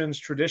Christians,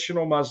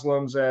 traditional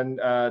Muslims, and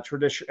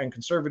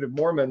conservative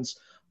Mormons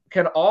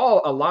can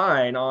all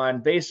align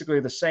on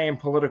basically the same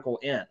political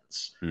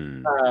ends.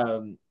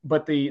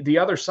 But the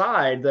other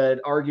side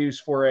that argues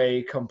for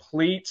a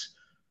complete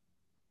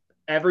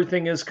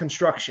everything is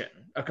construction,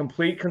 a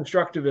complete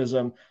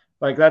constructivism,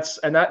 like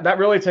that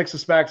really takes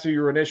us back to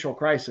your initial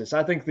crisis.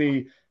 I think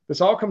this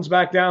all comes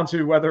back down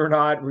to whether or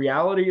not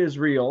reality is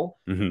real.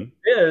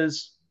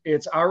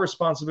 It's our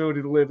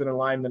responsibility to live in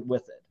alignment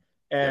with it.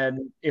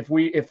 And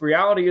if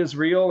reality is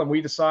real and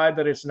we decide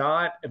that it's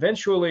not,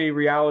 eventually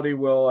reality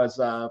will, as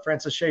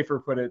Francis Schaeffer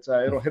put it,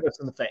 it'll hit us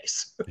in the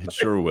face. It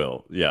sure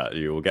will. Yeah,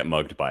 you will get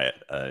mugged by it,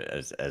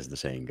 as the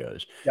saying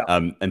goes. Yeah.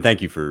 And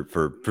thank you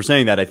for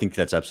saying that. I think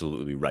that's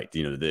absolutely right.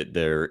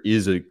 There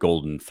is a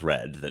golden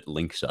thread that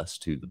links us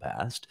to the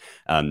past.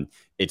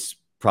 It's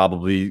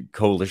probably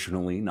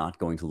coalitionally not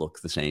going to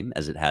look the same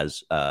as it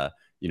has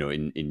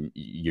in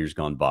years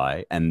gone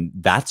by, and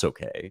that's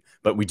okay.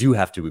 But we do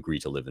have to agree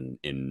to live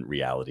in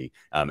reality,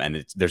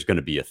 and there's going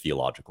to be a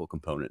theological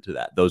component to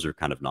that. Those are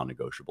kind of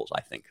non-negotiables.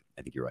 I think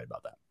you're right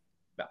about that.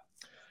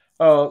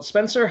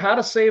 Spencer, How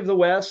to Save the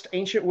West: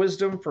 Ancient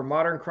Wisdom for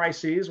Modern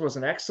Crises was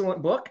an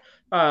excellent book.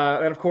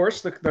 And of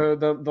course,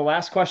 the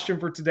last question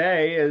for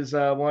today is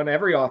one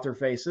every author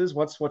faces.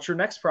 What's your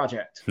next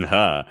project?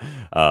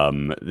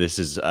 This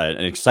is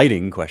an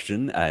exciting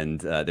question,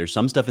 and there's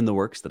some stuff in the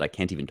works that I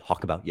can't even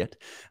talk about yet.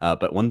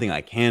 But one thing I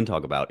can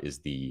talk about is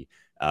the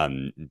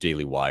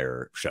Daily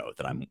Wire show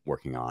that I'm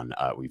working on.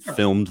 We've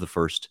filmed the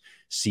first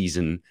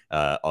season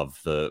of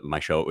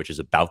my show, which is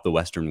about the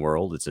Western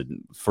world. It's a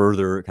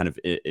further kind of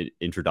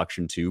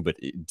introduction to, but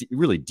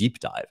really deep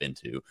dive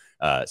into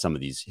some of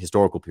these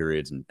historical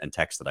periods and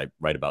texts that I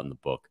write about in the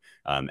book.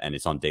 And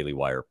it's on Daily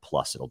Wire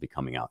Plus. It'll be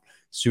coming out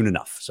soon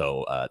enough.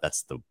 So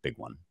that's the big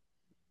one.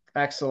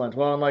 Excellent.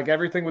 Well, and like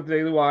everything with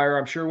Daily Wire,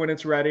 I'm sure when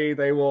it's ready,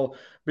 they will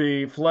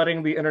be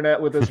flooding the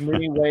internet with as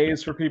many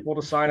ways for people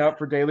to sign up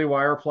for Daily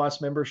Wire Plus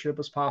membership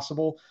as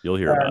possible. You'll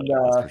hear about it,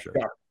 that's for sure.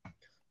 Yeah.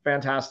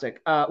 Fantastic.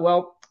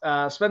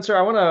 Spencer,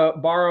 I want to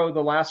borrow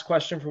the last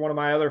question from one of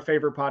my other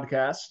favorite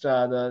podcasts.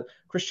 The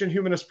Christian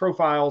Humanist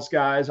Profiles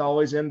guys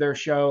always end their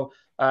show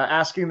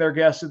asking their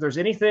guests if there's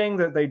anything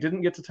that they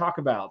didn't get to talk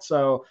about.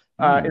 So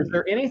is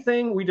there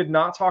anything we did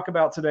not talk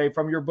about today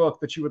from your book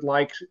that you would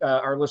like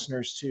our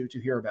listeners to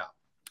hear about?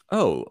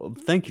 Oh,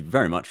 thank you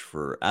very much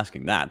for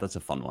asking that. That's a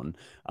fun one.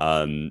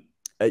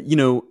 As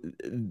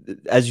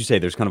you say,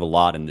 there's kind of a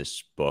lot in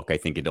this book. I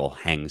think it all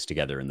hangs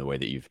together in the way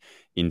that you've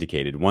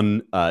indicated.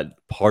 One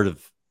part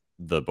of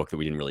the book that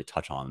we didn't really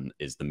touch on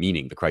is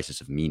the crisis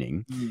of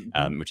meaning,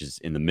 which is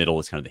in the middle.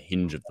 It's kind of the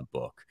hinge of the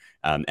book.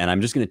 And I'm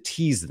just going to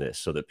tease this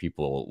so that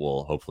people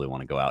will hopefully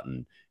want to go out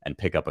and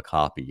pick up a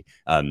copy.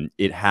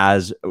 It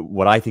has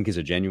what I think is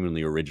a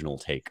genuinely original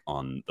take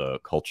on the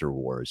culture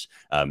wars,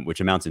 which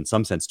amounts in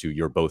some sense to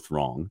 "you're both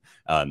wrong."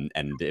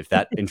 And if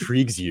that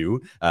intrigues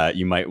you,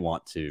 you might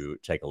want to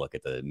take a look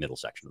at the middle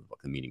section of the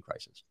book, The Meaning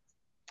Crisis.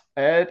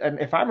 And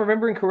if I'm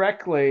remembering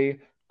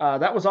correctly,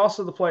 that was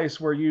also the place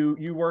where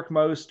you work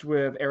most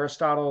with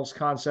Aristotle's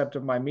concept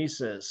of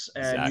mimesis,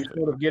 and exactly.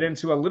 You sort of get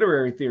into a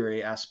literary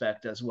theory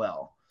aspect as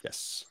well.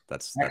 Yes,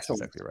 that's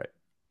exactly right.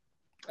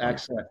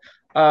 Excellent.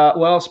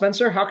 Well,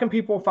 Spencer, how can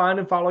people find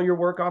and follow your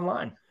work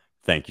online?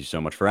 Thank you so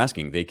much for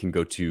asking. They can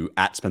go to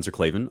 @Spencer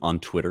Klavan on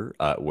Twitter,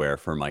 where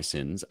for my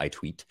sins I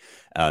tweet.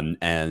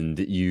 And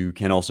you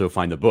can also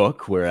find the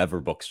book wherever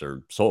books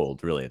are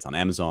sold. Really, it's on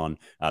Amazon.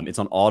 It's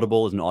on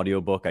Audible as an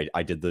audiobook.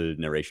 I did the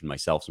narration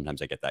myself.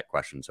 Sometimes I get that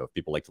question. So if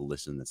people like to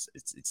listen,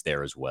 it's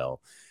there as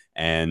well.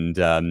 And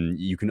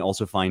you can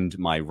also find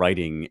my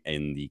writing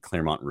in the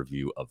Claremont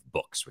Review of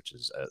Books, which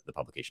is the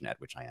publication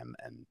at which I am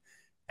an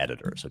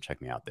editor. So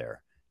check me out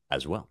there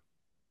as well.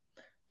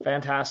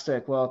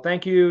 Fantastic. Well,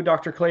 thank you,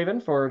 Dr.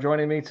 Klavan, for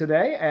joining me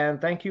today. And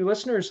thank you,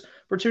 listeners,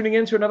 for tuning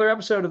in to another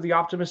episode of The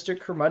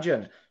Optimistic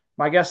Curmudgeon.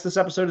 My guest this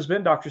episode has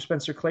been Dr.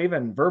 Spencer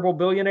Klavan, verbal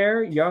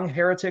billionaire, young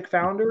heretic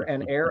founder,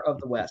 and heir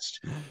of the West.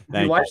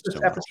 If you like this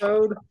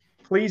episode,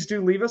 please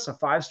do leave us a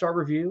 5-star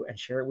review and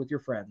share it with your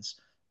friends.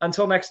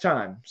 Until next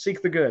time,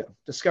 seek the good,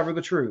 discover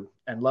the true,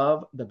 and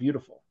love the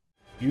beautiful.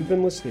 You've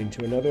been listening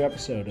to another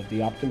episode of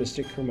The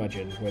Optimistic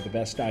Curmudgeon, where the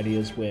best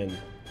ideas win.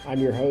 I'm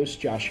your host,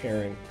 Josh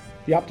Herring.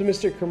 The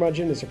Optimistic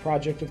Curmudgeon is a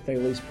project of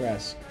Thales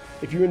Press.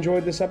 If you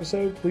enjoyed this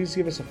episode, please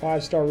give us a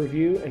 5-star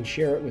review and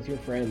share it with your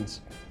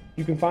friends.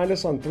 You can find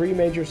us on 3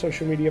 major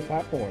social media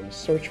platforms.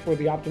 Search for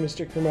The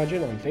Optimistic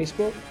Curmudgeon on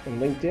Facebook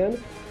and LinkedIn,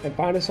 and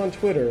find us on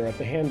Twitter at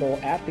the handle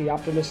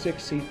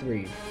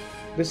 @TheOptimisticC3.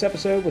 This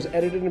episode was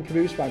edited and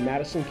produced by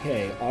Madison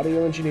Kay,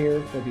 audio engineer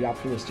for The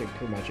Optimistic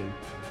Curmudgeon.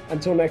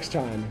 Until next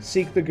time,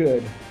 seek the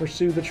good,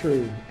 pursue the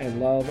true,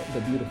 and love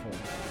the beautiful.